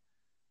problem.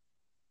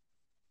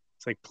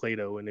 It's like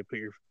Play-Doh, and they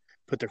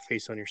put their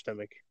face on your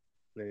stomach,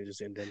 and then it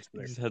just indents in You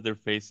there. just have their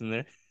face in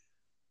there.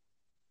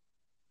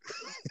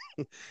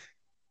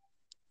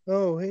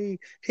 Oh, hey,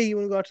 you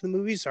want to go out to the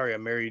movies? Sorry,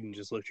 I'm married, and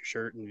just lift your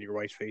shirt and your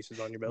wife's face is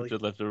on your With belly. your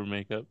leftover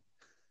makeup.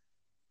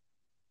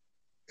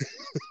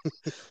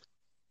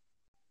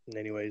 And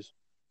anyways,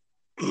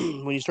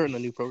 when you starting the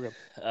new program?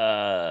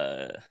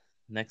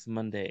 Next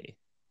Monday,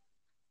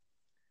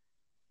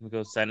 I'm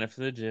gonna go sign up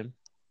for the gym,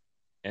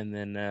 and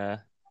then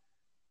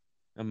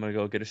I'm gonna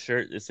go get a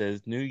shirt that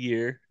says "New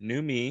Year,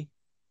 New Me."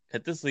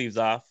 Cut the sleeves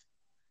off,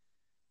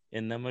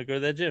 and I'm gonna go to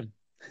that gym.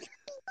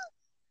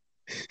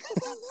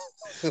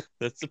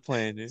 That's the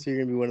plan, dude. So you're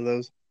gonna be one of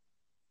those.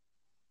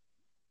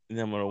 And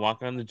then I'm gonna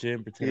walk around the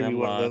gym, pretend You're gonna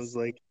be I'm one of those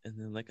lost, like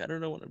and then I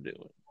don't know what I'm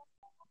doing.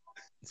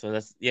 So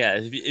that's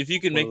if you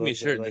can one make of me a those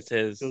that shirt that like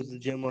says goes to the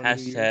gym on New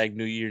Year's. hashtag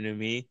New Year New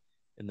Me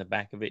in the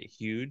back of it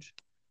huge,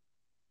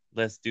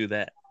 let's do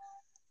that.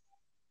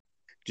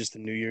 Just a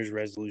New Year's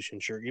resolution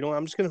shirt. You know what?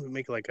 I'm just gonna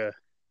make like a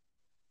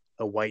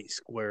white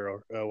square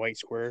or a white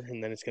square,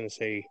 and then it's gonna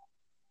say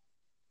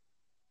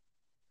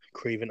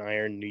CRAV'IN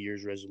IRON New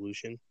Year's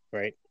resolution,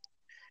 right?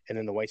 And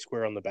then the white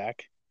square on the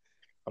back,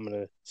 I'm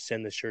gonna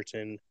send the shirts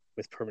in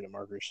with permanent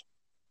markers.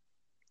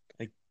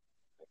 Like,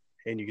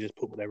 and you can just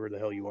put whatever the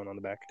hell you want on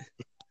the back.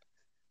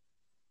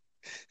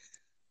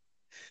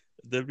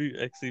 that'd be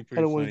actually I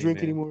pretty don't want to funny, drink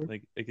man. anymore.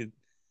 Like I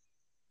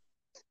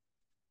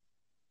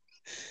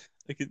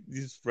could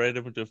just write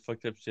a bunch of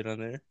fucked up shit on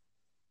there.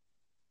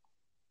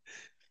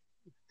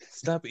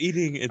 Stop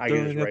eating and I could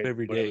just throwing up write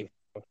every whatever. day.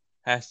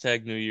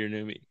 Hashtag New Year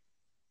New Me.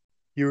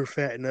 You're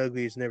fat and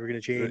ugly. It's never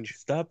gonna change.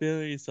 Stop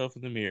yelling at yourself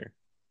in the mirror,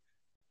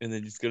 and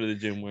then just go to the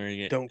gym wearing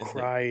it. Don't It's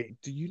cry.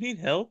 do you need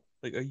help?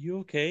 Like, are you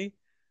okay?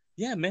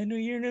 Yeah, man. New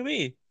Year, New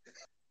Me.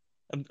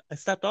 I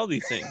stopped all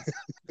these things.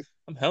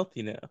 I'm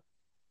healthy now.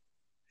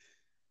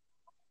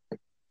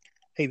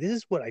 Hey, this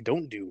is what I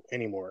don't do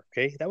anymore.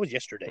 Okay, that was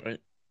yesterday. Right?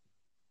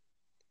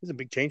 This is a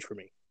big change for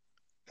me.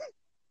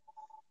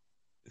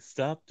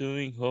 Stop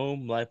doing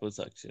home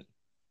liposuction.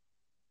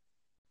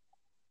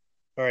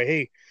 All right,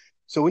 hey.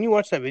 So when you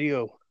watch that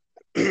video,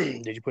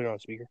 did you put it on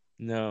speaker?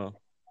 No,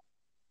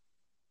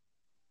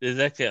 it's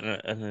actually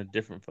on a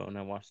different phone.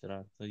 I watched it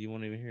on, so you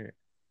won't even hear it.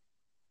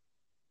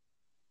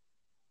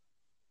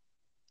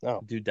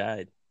 No, Dude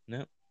died.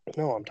 No.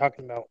 no, I'm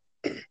talking about.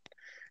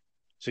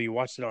 So you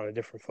watched it on a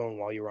different phone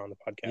while you were on the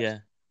podcast. Yeah.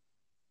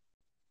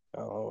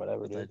 Oh,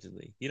 whatever, dude.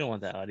 Allegedly. You don't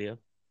want that audio.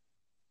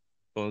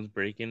 Phone's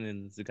breaking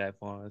and there's a guy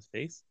falling on his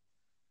face.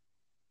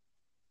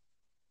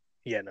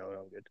 Yeah, no,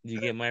 I'm good. You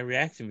get my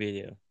reaction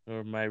video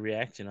or my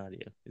reaction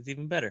audio. It's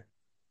even better.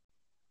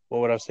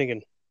 Well, what I was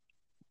thinking,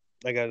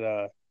 I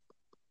got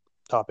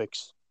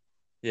topics.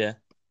 Yeah.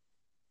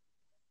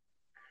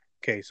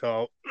 Okay, so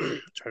I'll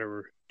try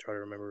to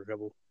remember a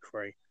couple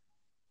before I.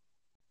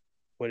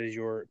 What is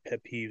your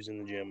pet peeves in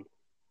the gym?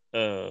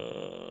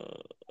 Uh,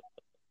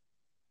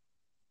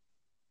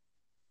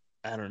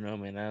 I don't know,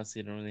 man.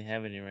 Honestly, I don't really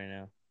have any right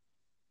now.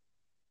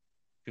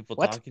 People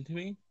What? talking to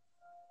me?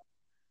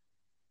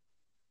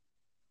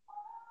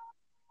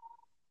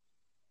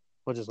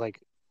 Well, just like,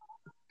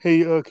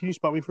 hey, can you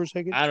spot me for a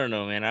second? I don't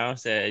know, man.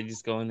 Honestly, I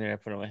just go in there, I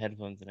put on my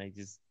headphones, and I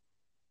just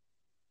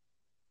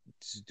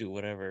do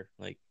whatever.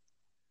 Like,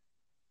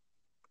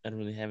 I don't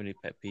really have any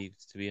pet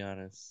peeves, to be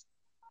honest.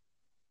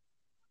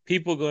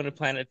 People going to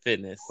Planet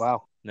Fitness.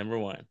 Wow. Number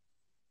one.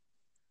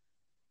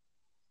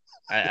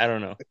 I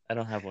don't know. I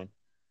don't have one.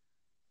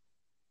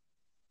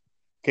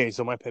 Okay,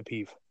 so my pet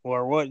peeve,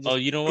 or what? Oh,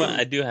 Just you know what?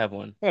 I do have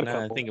one. I got a Now that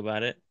I couple. think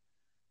about it.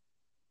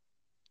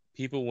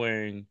 People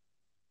wearing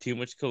too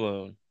much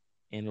cologne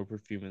and or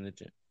perfume in the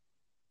gym.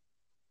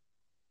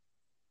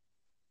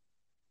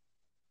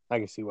 I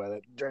can see why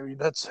that drive you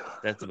nuts.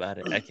 That's about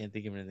it. I can't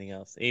think of anything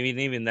else.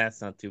 Even that's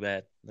not too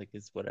bad. Like,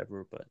 it's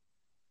whatever, but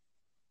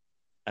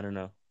I don't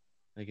know.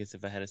 I guess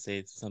if I had to say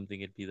it's something,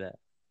 it'd be that.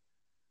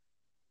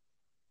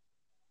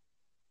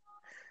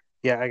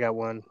 Yeah, I got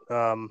one.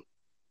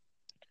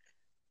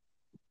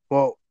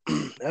 Well,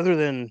 other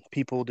than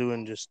people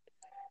doing just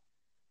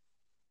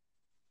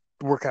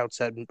workouts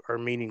that are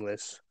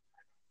meaningless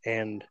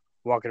and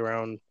walking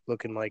around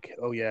looking like,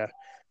 oh yeah,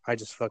 I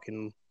just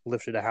fucking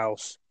lifted a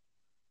house.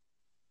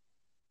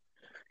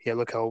 Yeah,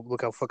 look how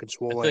fucking I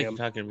swole I feel like you're am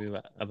talking to me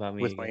about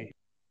me with again.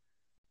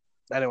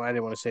 my. I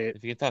didn't want to say it.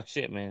 If you can talk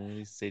shit, man, at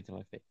least say it to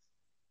my face.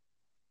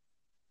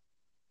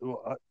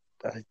 Well,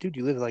 dude,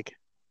 you live like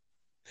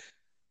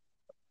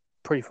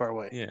pretty far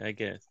away. Yeah, I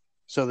guess.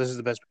 So this is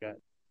the best we got.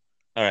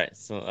 All right.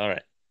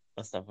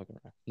 Let's stop fucking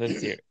around.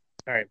 Let's hear it.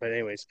 All right, but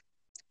anyways,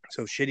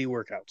 so shitty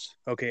workouts.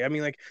 Okay, I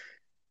mean like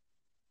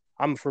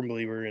I'm a firm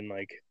believer in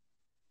like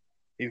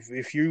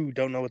if you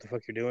don't know what the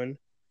fuck you're doing,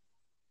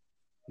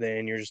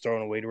 then you're just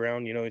throwing a weight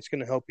around. You know, it's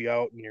gonna help you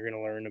out, and you're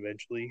gonna learn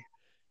eventually,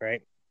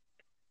 right?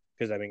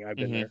 Because I mean I've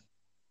been Mm-hmm.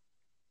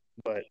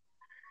 there,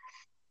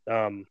 but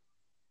um,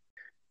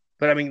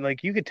 but I mean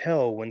like you could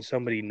tell when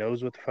somebody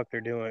knows what the fuck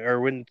they're doing,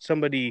 or when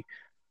somebody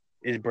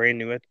is brand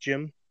new at the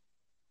gym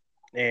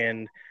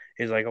and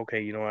is like,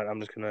 okay, you know what, I'm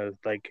just gonna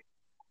like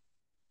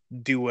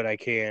do what I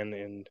can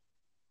and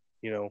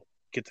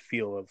get the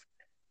feel of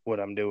what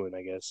I'm doing.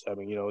 I guess. I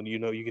mean,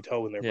 you can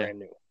tell when they're Yeah. brand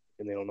new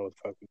and they don't know what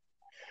the fuck.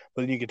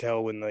 But then you can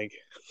tell when like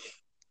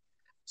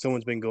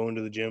someone's been going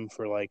to the gym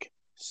for like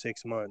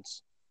 6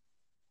 months,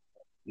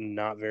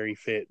 not very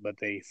fit, but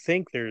they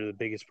think they're the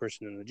biggest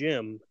person in the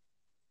gym,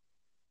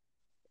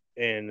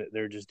 and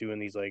they're just doing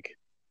these like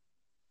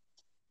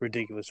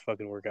ridiculous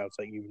fucking workouts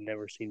that you've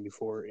never seen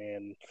before,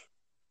 and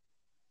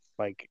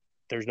like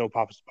there's no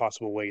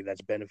possible way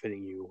that's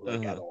benefiting you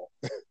like at all.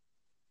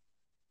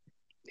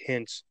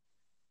 Hence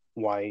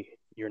why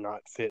you're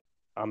not fit.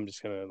 I'm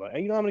just gonna like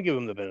I'm gonna give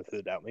him the benefit of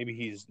the doubt. Maybe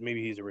he's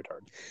a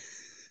retard.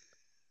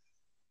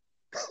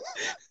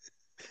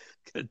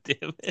 God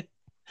damn it.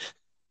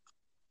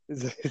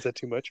 Is that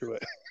too much or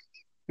what?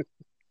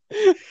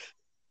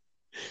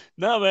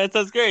 No, man, that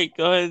sounds great.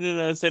 Go ahead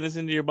and send us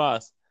into your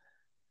boss.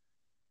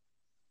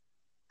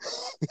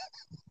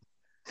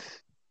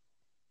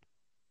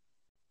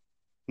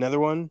 Another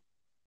one,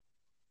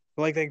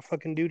 like that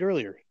fucking dude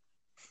earlier.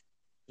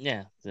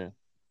 Yeah,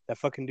 that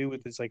fucking dude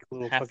with his like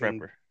little half fucking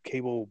repper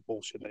cable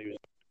bullshit that he was.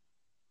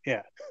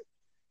 Yeah,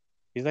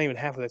 he's not even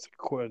half of that's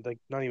like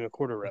not even a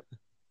quarter rep.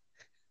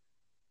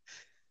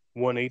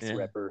 1/8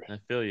 repper. I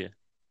feel you.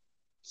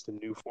 It's the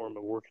new form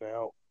of working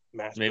out,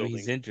 mass Maybe building.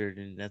 he's injured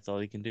and that's all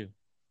he can do.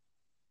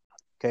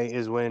 Okay,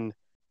 is when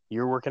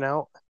you're working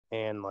out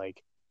and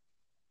like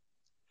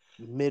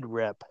mid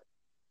rep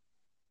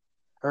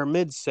or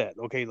mid set.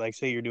 Okay, like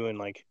say you're doing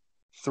like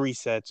 3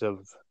 sets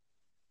of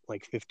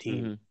like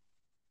 15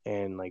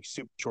 and like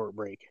super short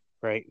break,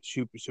 right?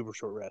 Super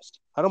short rest.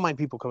 I don't mind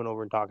people coming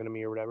over and talking to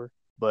me or whatever,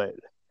 but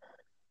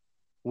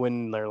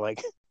when they're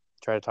like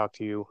try to talk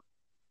to you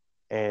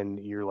and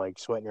you're like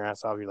sweating your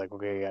ass off, you're like,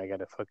 okay, I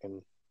gotta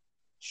fucking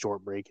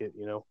short break it,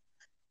 you know,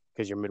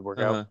 because you're mid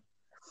workout.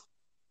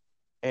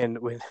 And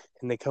when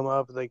they come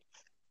up, like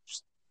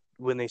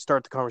when they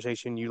start the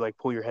conversation, you like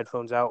pull your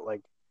headphones out,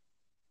 like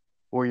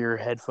or your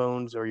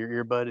headphones or your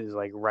earbud is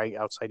like right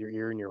outside your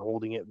ear, and you're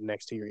holding it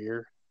next to your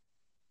ear,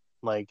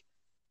 like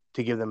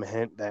to give them a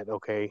hint that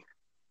okay,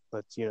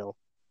 let's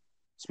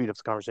speed up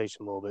the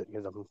conversation a little bit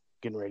because I'm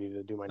getting ready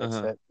to do my next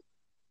set.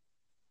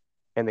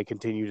 And they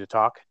continue to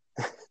talk.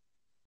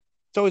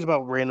 It's always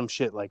about random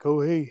shit like,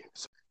 oh, hey,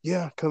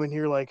 yeah, come in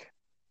here like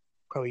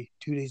probably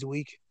 2 days a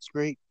week. It's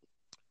great.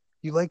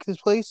 You like this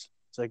place?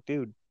 It's like,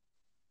 dude,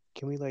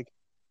 can we like,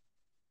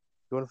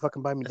 you want to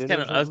fucking buy me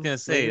dinner? I was going to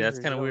say, later, that's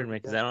kind of weird, man,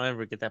 because I don't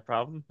ever get that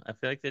problem. I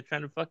feel like they're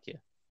trying to fuck you.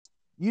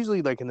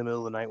 Usually, like in the middle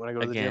of the night when I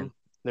go to the gym,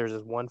 there's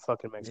this one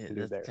fucking Mexican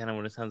dude there. That's kind of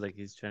what it sounds like.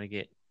 He's trying to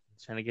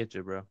get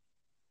you, bro.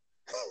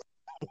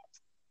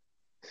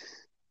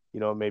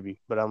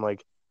 Maybe. But I'm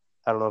like,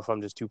 I don't know if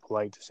I'm just too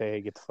polite to say,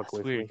 hey, get the fuck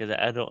away from me. It's weird because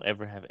I don't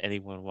ever have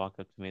anyone walk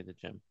up to me at the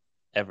gym.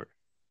 Ever.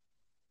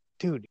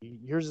 Dude,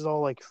 yours is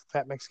all like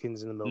fat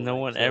Mexicans in the middle of the night.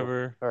 No one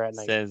ever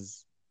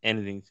says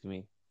anything to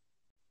me.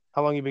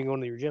 How long you been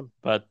going to your gym?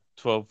 About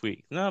 12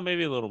 weeks. No,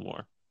 maybe a little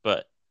more.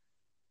 But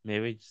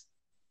maybe just...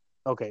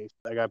 Okay,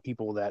 I got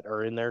people that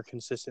are in there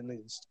consistently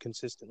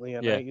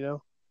at night,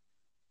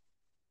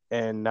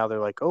 and now they're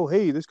like, oh,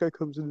 hey, this guy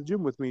comes in the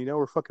gym with me. Now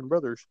we're fucking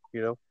brothers,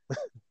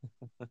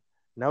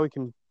 Now we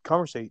can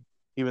conversate,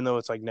 even though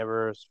it's like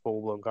never a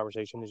full-blown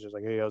conversation. It's just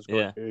like, hey, how's it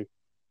going? Yeah. Hey.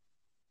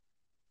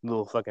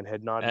 Little fucking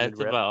head nod. That's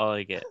mid-rep. about all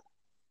I get.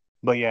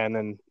 But yeah, and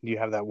then you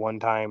have that one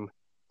time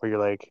where you're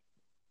like,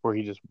 where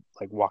he just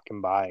like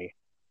walking by, and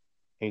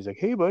he's like,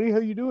 hey, buddy, how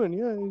you doing?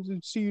 Yeah, I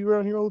see you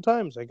around here all the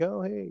time. It's like,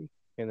 oh, hey.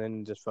 And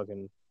then just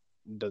fucking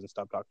doesn't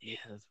stop talking. Yeah,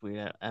 that's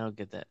weird. I don't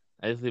get that.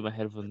 I just leave my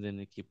headphones in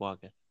and keep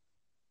walking.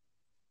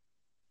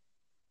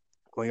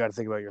 Well, you got to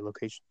think about your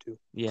location too.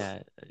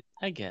 Yeah,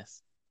 I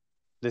guess.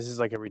 This is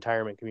like a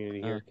retirement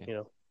community here,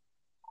 You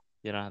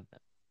don't have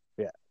that.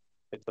 Yeah,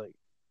 it's like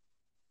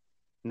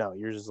no,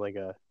 yours is like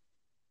a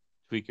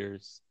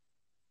tweakers,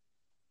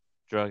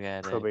 drug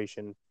addict,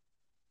 probation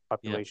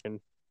population.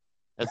 Yep.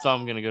 That's why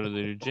I'm gonna go to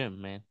the new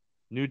gym, man.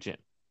 New gym,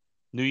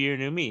 new year,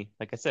 new me.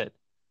 Like I said.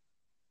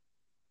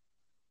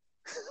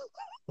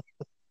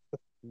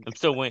 I'm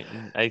still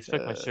waiting. I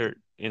expect my shirt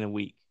in a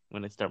week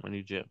when I start my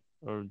new gym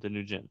or the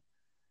new gym.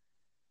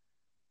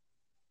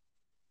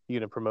 You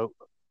gonna promote?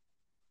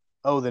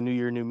 Oh, the new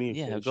year, new me.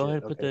 Yeah, go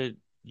ahead and put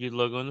your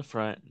logo in the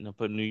front, and I'll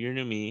put new year,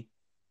 new me,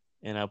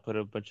 and I'll put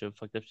a bunch of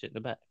fucked up shit in the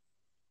back.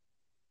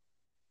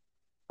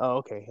 Oh,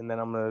 okay. And then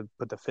I'm gonna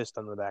put the fist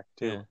on the back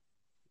too. Yeah.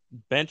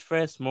 Bench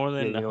press more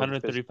than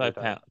 135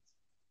 pounds.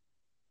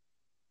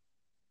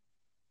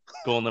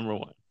 Goal number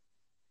 1.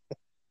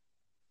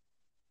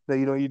 No,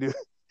 you know what you do?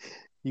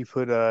 You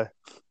put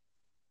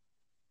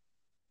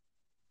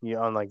you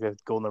on like the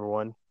goal number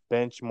 1,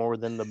 bench more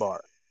than the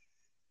bar.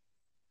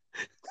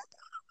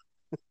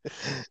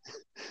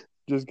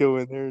 Just go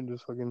in there and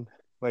just fucking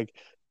like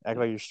act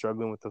like you're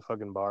struggling with the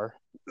fucking bar.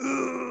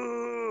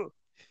 Can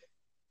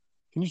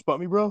you spot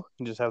me, bro?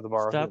 And just have the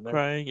bar. Stop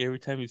crying every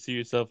time you see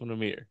yourself in the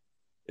mirror.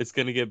 It's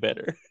gonna get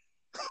better.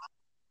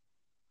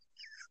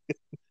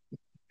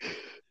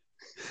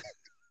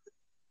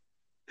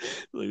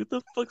 Like, what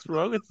the fuck's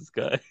wrong with this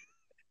guy?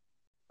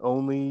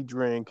 Only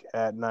drink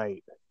at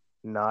night,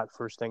 not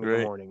first thing in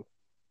the morning.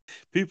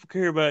 People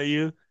care about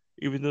you,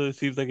 even though it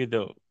seems like it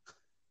don't.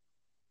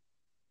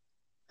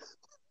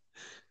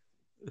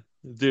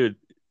 Dude,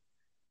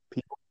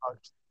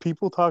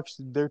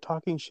 They're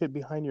talking shit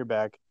behind your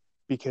back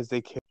because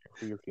they care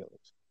for your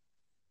feelings.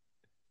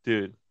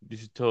 dude, you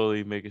should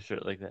totally make a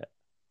shirt like that.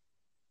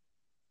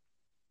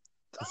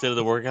 Instead of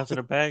the workouts in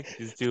the back,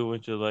 just do a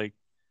bunch of like,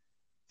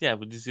 yeah,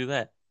 but just do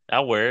that.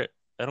 I'll wear it.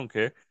 I don't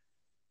care,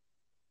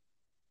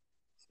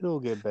 It'll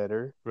get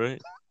better.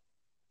 right?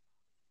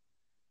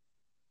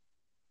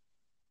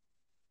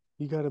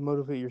 You got to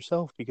motivate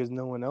yourself because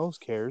no one else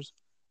cares.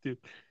 Dude,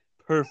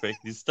 perfect.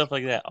 Just stuff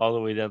like that all the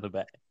way down the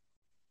back.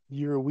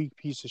 You're a weak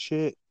piece of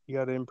shit. You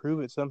got to improve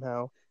it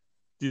somehow.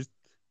 Just,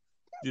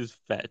 just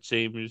fat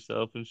shame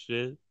yourself and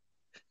shit.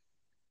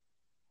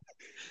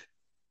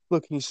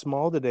 Looking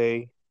small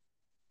today.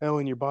 Oh,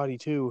 and your body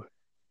too.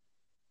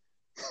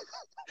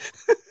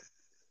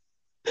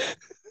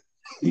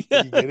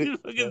 Yeah, You get it? you're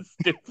fucking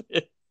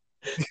stupid.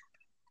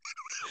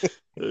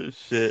 Oh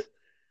shit.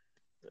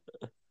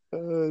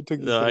 It took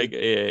a No, second. yeah,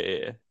 yeah,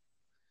 yeah.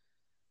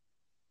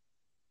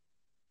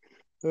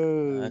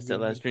 Oh, That's that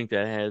last God. drink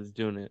that I had is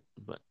doing it,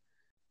 but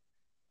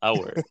I'll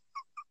wear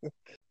it.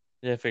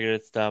 Yeah, I figured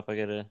I'd stop. I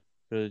gotta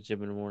go to the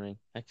gym in the morning.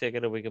 Actually, I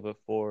gotta wake up at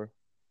 4 to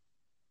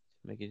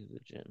make it to the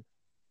gym.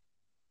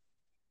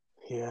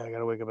 Yeah, I got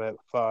to wake up at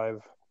 5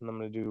 and I'm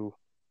going to do.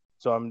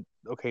 So I'm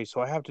okay.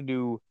 So I have to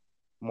do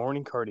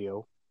morning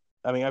cardio.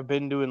 I mean, I've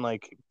been doing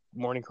like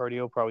morning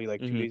cardio probably like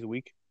two Mm-hmm. days a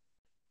week.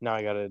 Now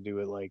I got to do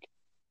it like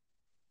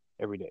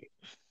every day.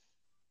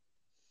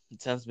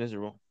 It sounds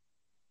miserable.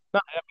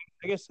 Not,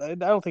 I guess I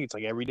don't think it's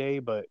like every day,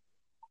 but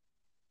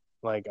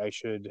like I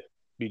should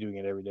be doing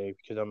it every day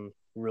because I'm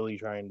really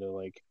trying to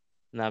like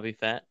Not be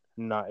fat.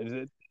 not.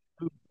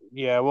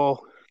 Yeah,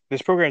 well,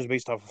 this program is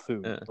based off of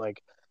food. Uh,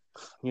 Like,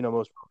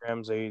 most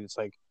programs it's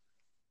like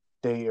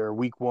day or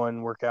week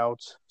one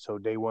workouts. So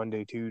day one,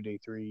 day two, day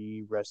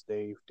three, rest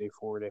day, day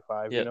four, day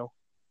five. yep.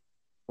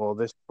 Well,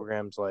 this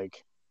program's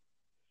like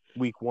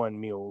week one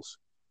meals,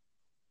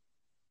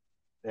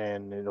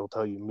 and it'll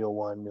tell you meal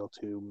one, meal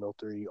two, meal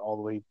three, all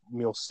the way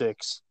meal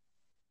six,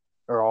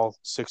 or all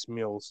 6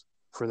 meals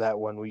for that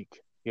one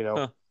week.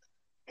 Huh.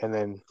 And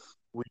then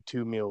week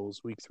two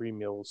meals, week three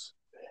meals,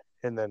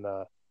 and then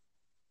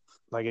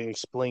like it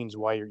explains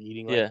why you're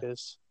eating like Yeah.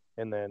 this,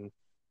 and then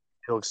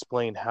it'll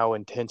explain how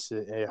intense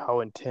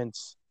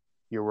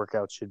your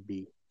workout should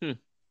be. Hmm.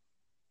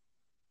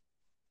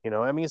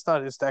 I mean,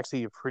 it's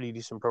actually a pretty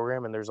decent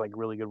program, and there's like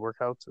really good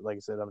workouts. Like I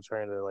said, I'm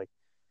trying to like,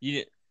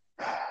 You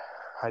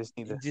I just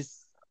need to,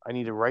 just I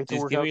need to write the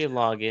just give me workouts your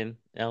down. login.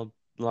 I'll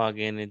log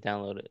in and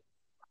download it.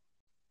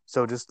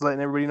 So just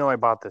letting everybody know I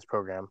bought this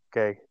program,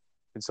 okay?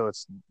 And so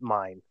it's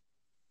mine.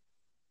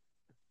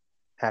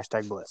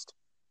 Hashtag blessed.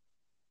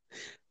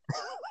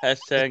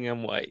 Hashtag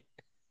I'm white.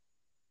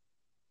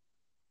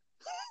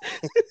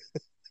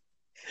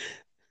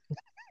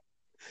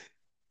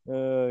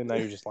 Now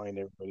you're just lying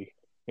to everybody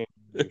and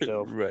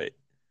yourself. Right.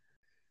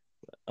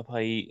 I'll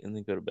probably eat and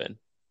then go to bed.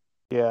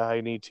 Yeah,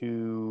 I need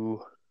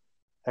to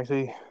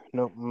actually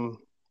no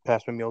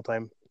past my meal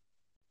time.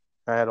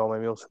 I had all my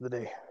meals for the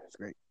day. It's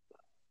great.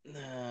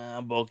 Nah,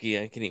 I'm bulky.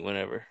 I can eat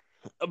whenever.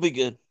 I'll be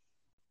good.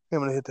 I'm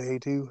gonna hit the hay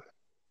too,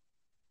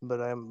 but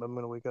I'm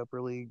gonna wake up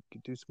early,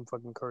 do some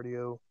fucking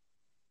cardio.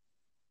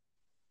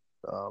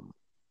 Um,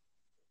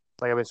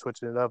 like I've been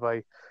switching it up.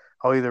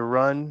 I'll either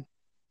run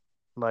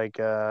like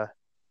I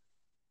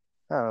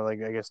don't know,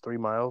 like I guess 3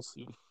 miles.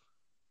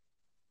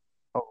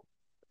 Oh,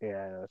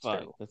 yeah, that's Fuck,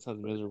 terrible. that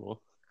sounds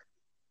miserable.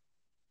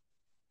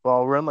 Well,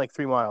 I'll run like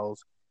 3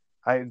 miles.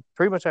 I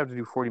pretty much have to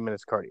do 40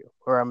 minutes cardio,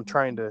 or I'm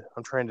trying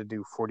to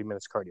do 40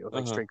 minutes cardio,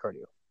 like Uh-huh. straight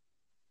cardio.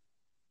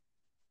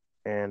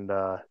 And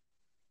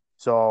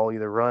so I'll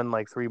either run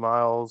like 3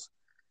 miles,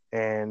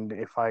 and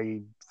if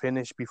I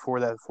finish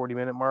before that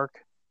 40-minute mark,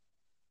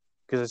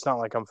 because it's not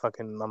like I'm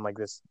like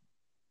this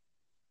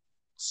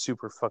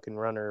super fucking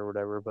runner or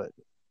whatever, but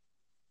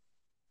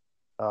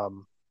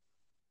um,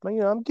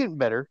 I'm getting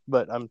better,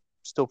 but I'm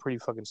still pretty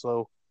fucking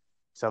slow.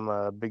 So I'm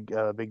a big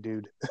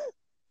dude.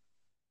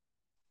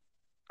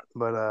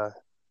 But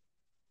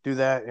do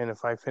that, and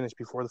if I finish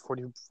before the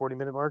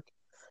 40-minute mark,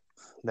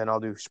 then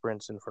I'll do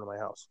sprints in front of my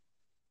house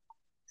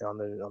on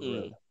the road.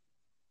 Mm.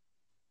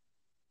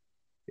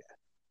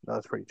 No,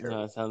 that's pretty No,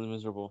 terrible. that sounds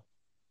miserable.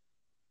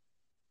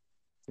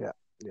 Yeah,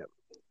 yeah.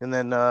 And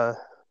then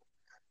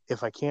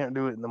if I can't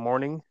do it in the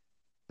morning,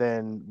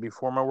 then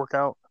before my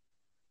workout,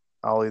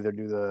 I'll either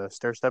do the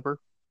stair stepper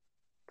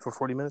for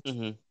 40 minutes,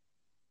 Mm-hmm. and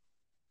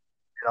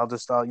I'll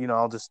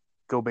just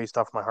go based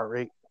off my heart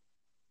rate.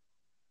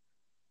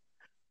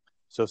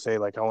 So say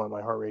like I want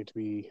my heart rate to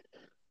be,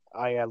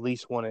 I at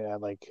least want it at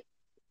like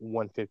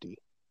 150,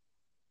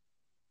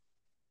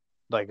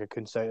 like a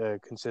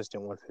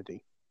consistent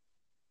 150.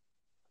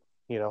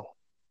 You know,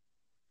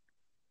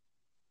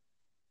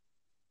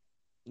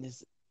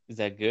 Is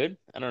that good?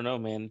 I don't know,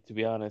 man. To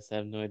be honest, I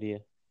have no idea.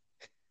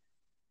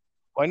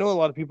 I know a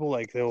lot of people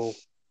like they'll.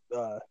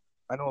 Uh,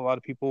 I know a lot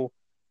of people,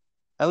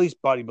 at least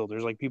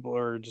bodybuilders, like people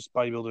are just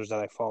bodybuilders that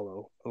I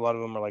follow. A lot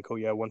of them are like, oh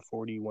yeah,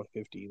 140,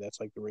 150. That's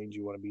like the range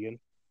you want to be in.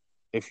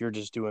 If you're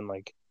just doing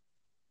like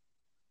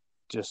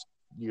just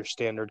your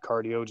standard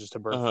cardio just to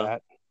burn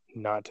fat,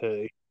 not to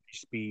increase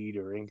speed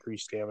or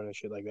increase stamina and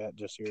shit like that.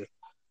 Just your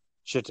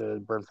shit to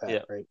burn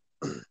fat, right?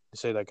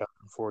 Say like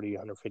 140,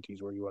 150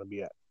 is where you want to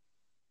be at.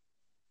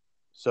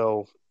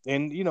 So,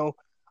 and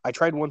I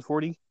tried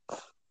 140,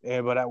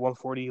 but at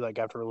 140, like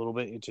after a little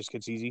bit, it just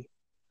gets easy.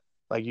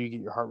 Like you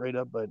get your heart rate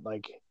up, but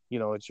like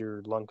it's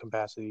your lung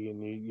capacity, and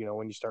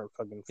when you start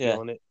fucking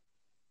feeling it,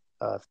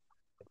 a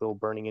little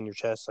burning in your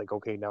chest, like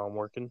okay, now I'm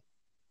working.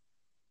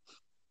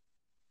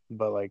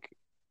 But like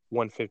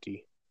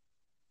 150,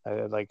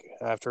 like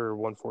after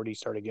 140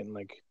 started getting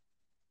like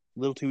a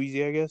little too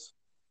easy, I guess.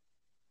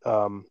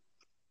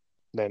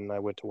 Then I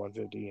went to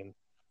 150, and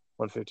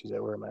 150 is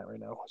at where I'm at right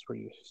now.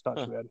 It's not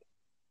too bad.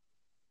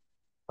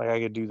 Like I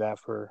could do that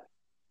for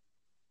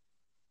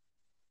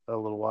a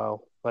little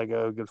while, like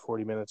a good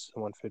 40 minutes to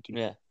 150.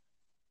 Yeah.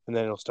 And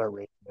then it'll start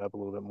raising up a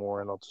little bit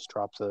more, and I'll just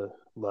drop the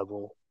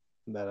level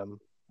that I'm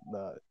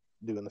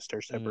doing the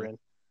stair stepper in.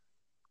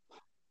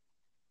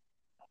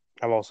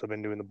 I've also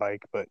been doing the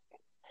bike, but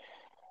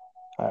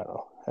I don't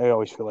know. I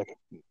always feel like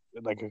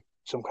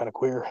some kind of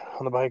queer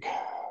on the bike.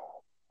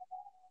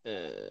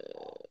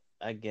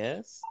 I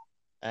guess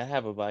I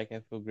have a bike. I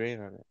feel great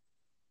on it.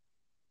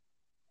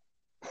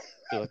 I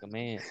feel like a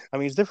man. I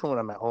mean, it's different when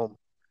I'm at home.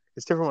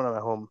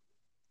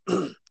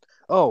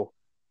 Oh,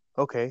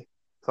 okay.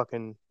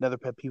 Fucking another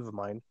pet peeve of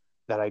mine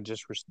that I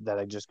just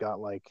got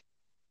like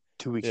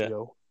 2 weeks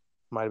ago.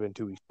 Might have been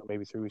 2 weeks ago,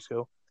 maybe 3 weeks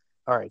ago.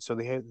 All right, so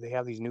they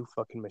have these new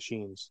fucking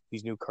machines,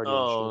 these new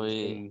cardio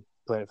machines in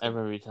Planet Fitness. I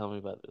remember you telling me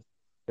about this.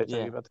 Did I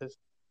tell you about this?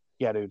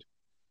 Yeah, dude.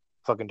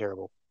 Fucking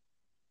terrible.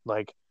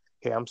 Like,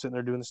 hey, I'm sitting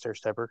there doing the stair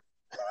stepper,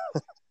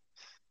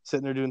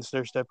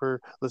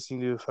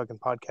 listening to a fucking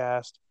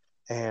podcast,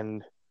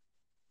 and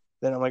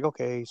then I'm like,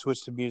 okay,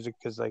 switch to music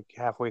because like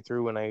halfway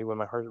through when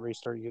my heart rate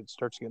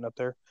starts getting up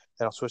there,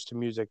 then I'll switch to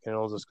music and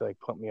it'll just like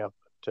pump me up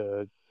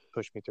to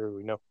push me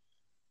through,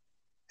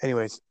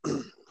 Anyways,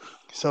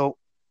 so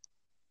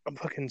I'm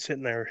fucking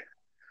sitting there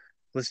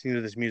listening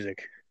to this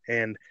music,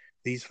 and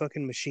these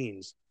fucking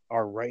machines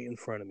are right in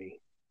front of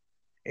me,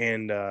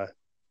 and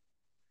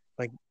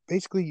like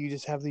basically you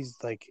just have these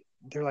like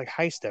they're like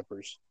high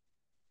steppers,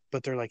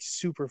 but they're like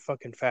super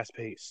fucking fast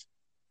paced,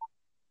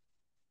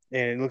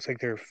 and it looks like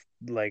they're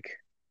like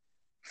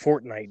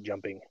Fortnite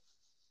jumping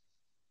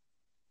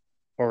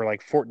or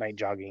like Fortnite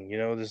jogging,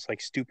 this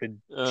like stupid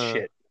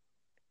shit,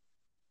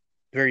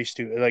 very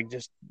stupid, like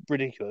just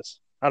ridiculous.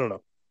 I don't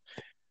know.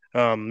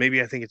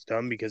 Maybe I think it's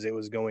dumb because it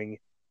was going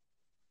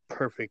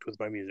perfect with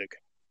my music.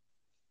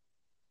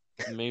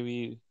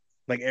 Maybe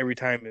like every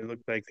time it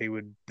looked like they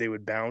would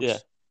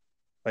bounce,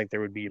 like there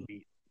would be a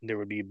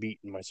beat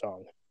in my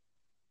song.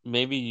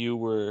 Maybe you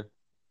were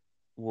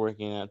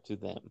working out to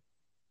them,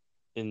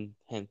 and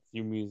hence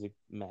your music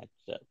matched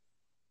up.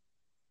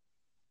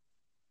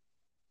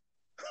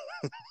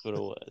 That's what it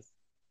was.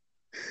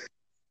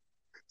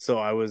 So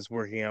I was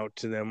working out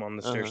to them on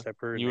the stair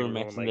stepper, and you they were were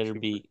matching going like their super,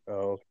 beat,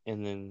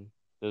 and then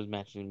it was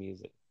matching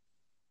music.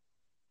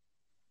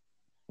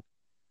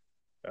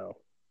 Oh,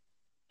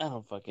 I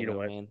don't fucking know,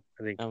 man.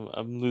 I think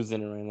I'm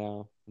losing it right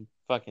now. I'm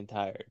fucking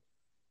tired.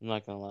 I'm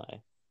not gonna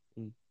lie.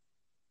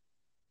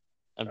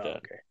 I'm done.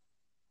 Okay.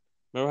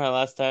 Remember how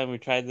last time we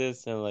tried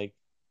this and like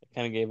I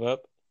kind of gave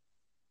up?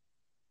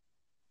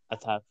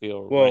 That's how I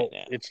feel right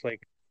now. It's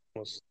like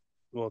it's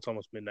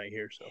almost midnight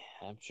here, so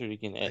yeah, I'm sure you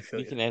can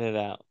edit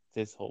out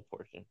this whole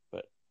portion,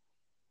 but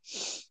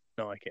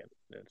no, I can't.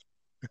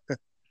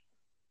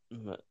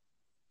 but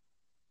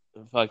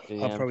fuck it,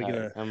 yeah, I'm probably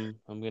tired. I'm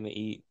gonna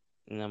eat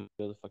and I'm gonna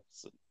go to fuck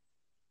sleep.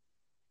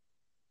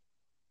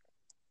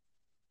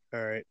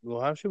 All right.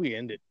 Well, how should we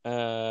end it?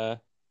 I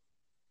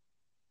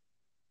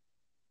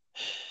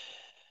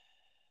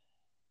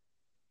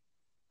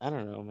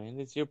don't know, man.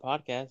 It's your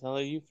podcast. I'll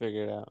let you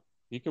figure it out.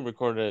 You can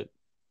record an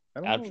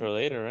outro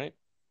later, right?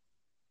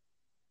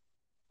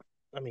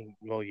 I mean,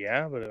 well,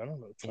 yeah, but I don't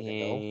know. Fucking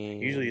know.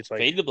 Usually it's like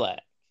fade to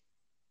black.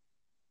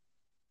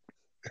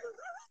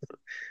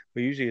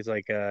 But usually it's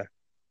like I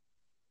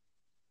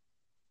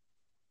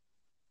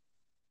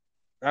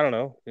don't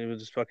know. It was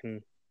just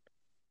fucking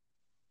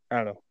I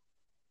don't know.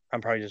 I'm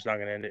probably just not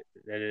gonna edit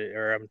it,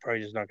 or I'm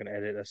probably just not gonna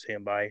edit a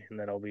standby, and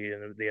then I'll be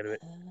in the end of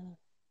it.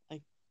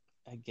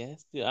 I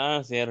guess. Dude,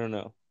 honestly, I don't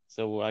know.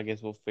 So I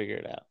guess we'll figure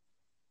it out.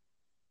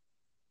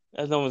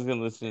 As no one's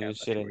gonna listen to this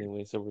shit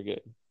anyway, so we're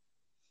good.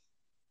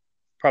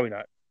 Probably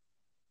not.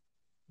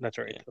 That's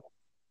right, though.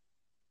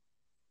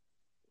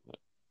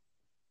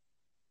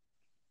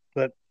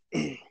 But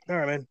all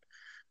right, man.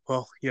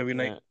 Well, you have a good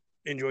night.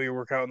 Enjoy your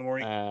workout in the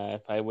morning.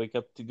 If I wake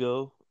up to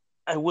go,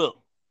 I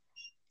will.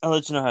 I'll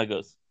let you know how it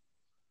goes.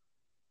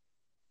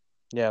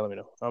 Yeah, let me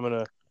know. I'll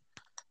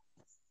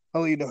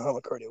let you know how my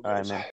cardio goes. All right, man.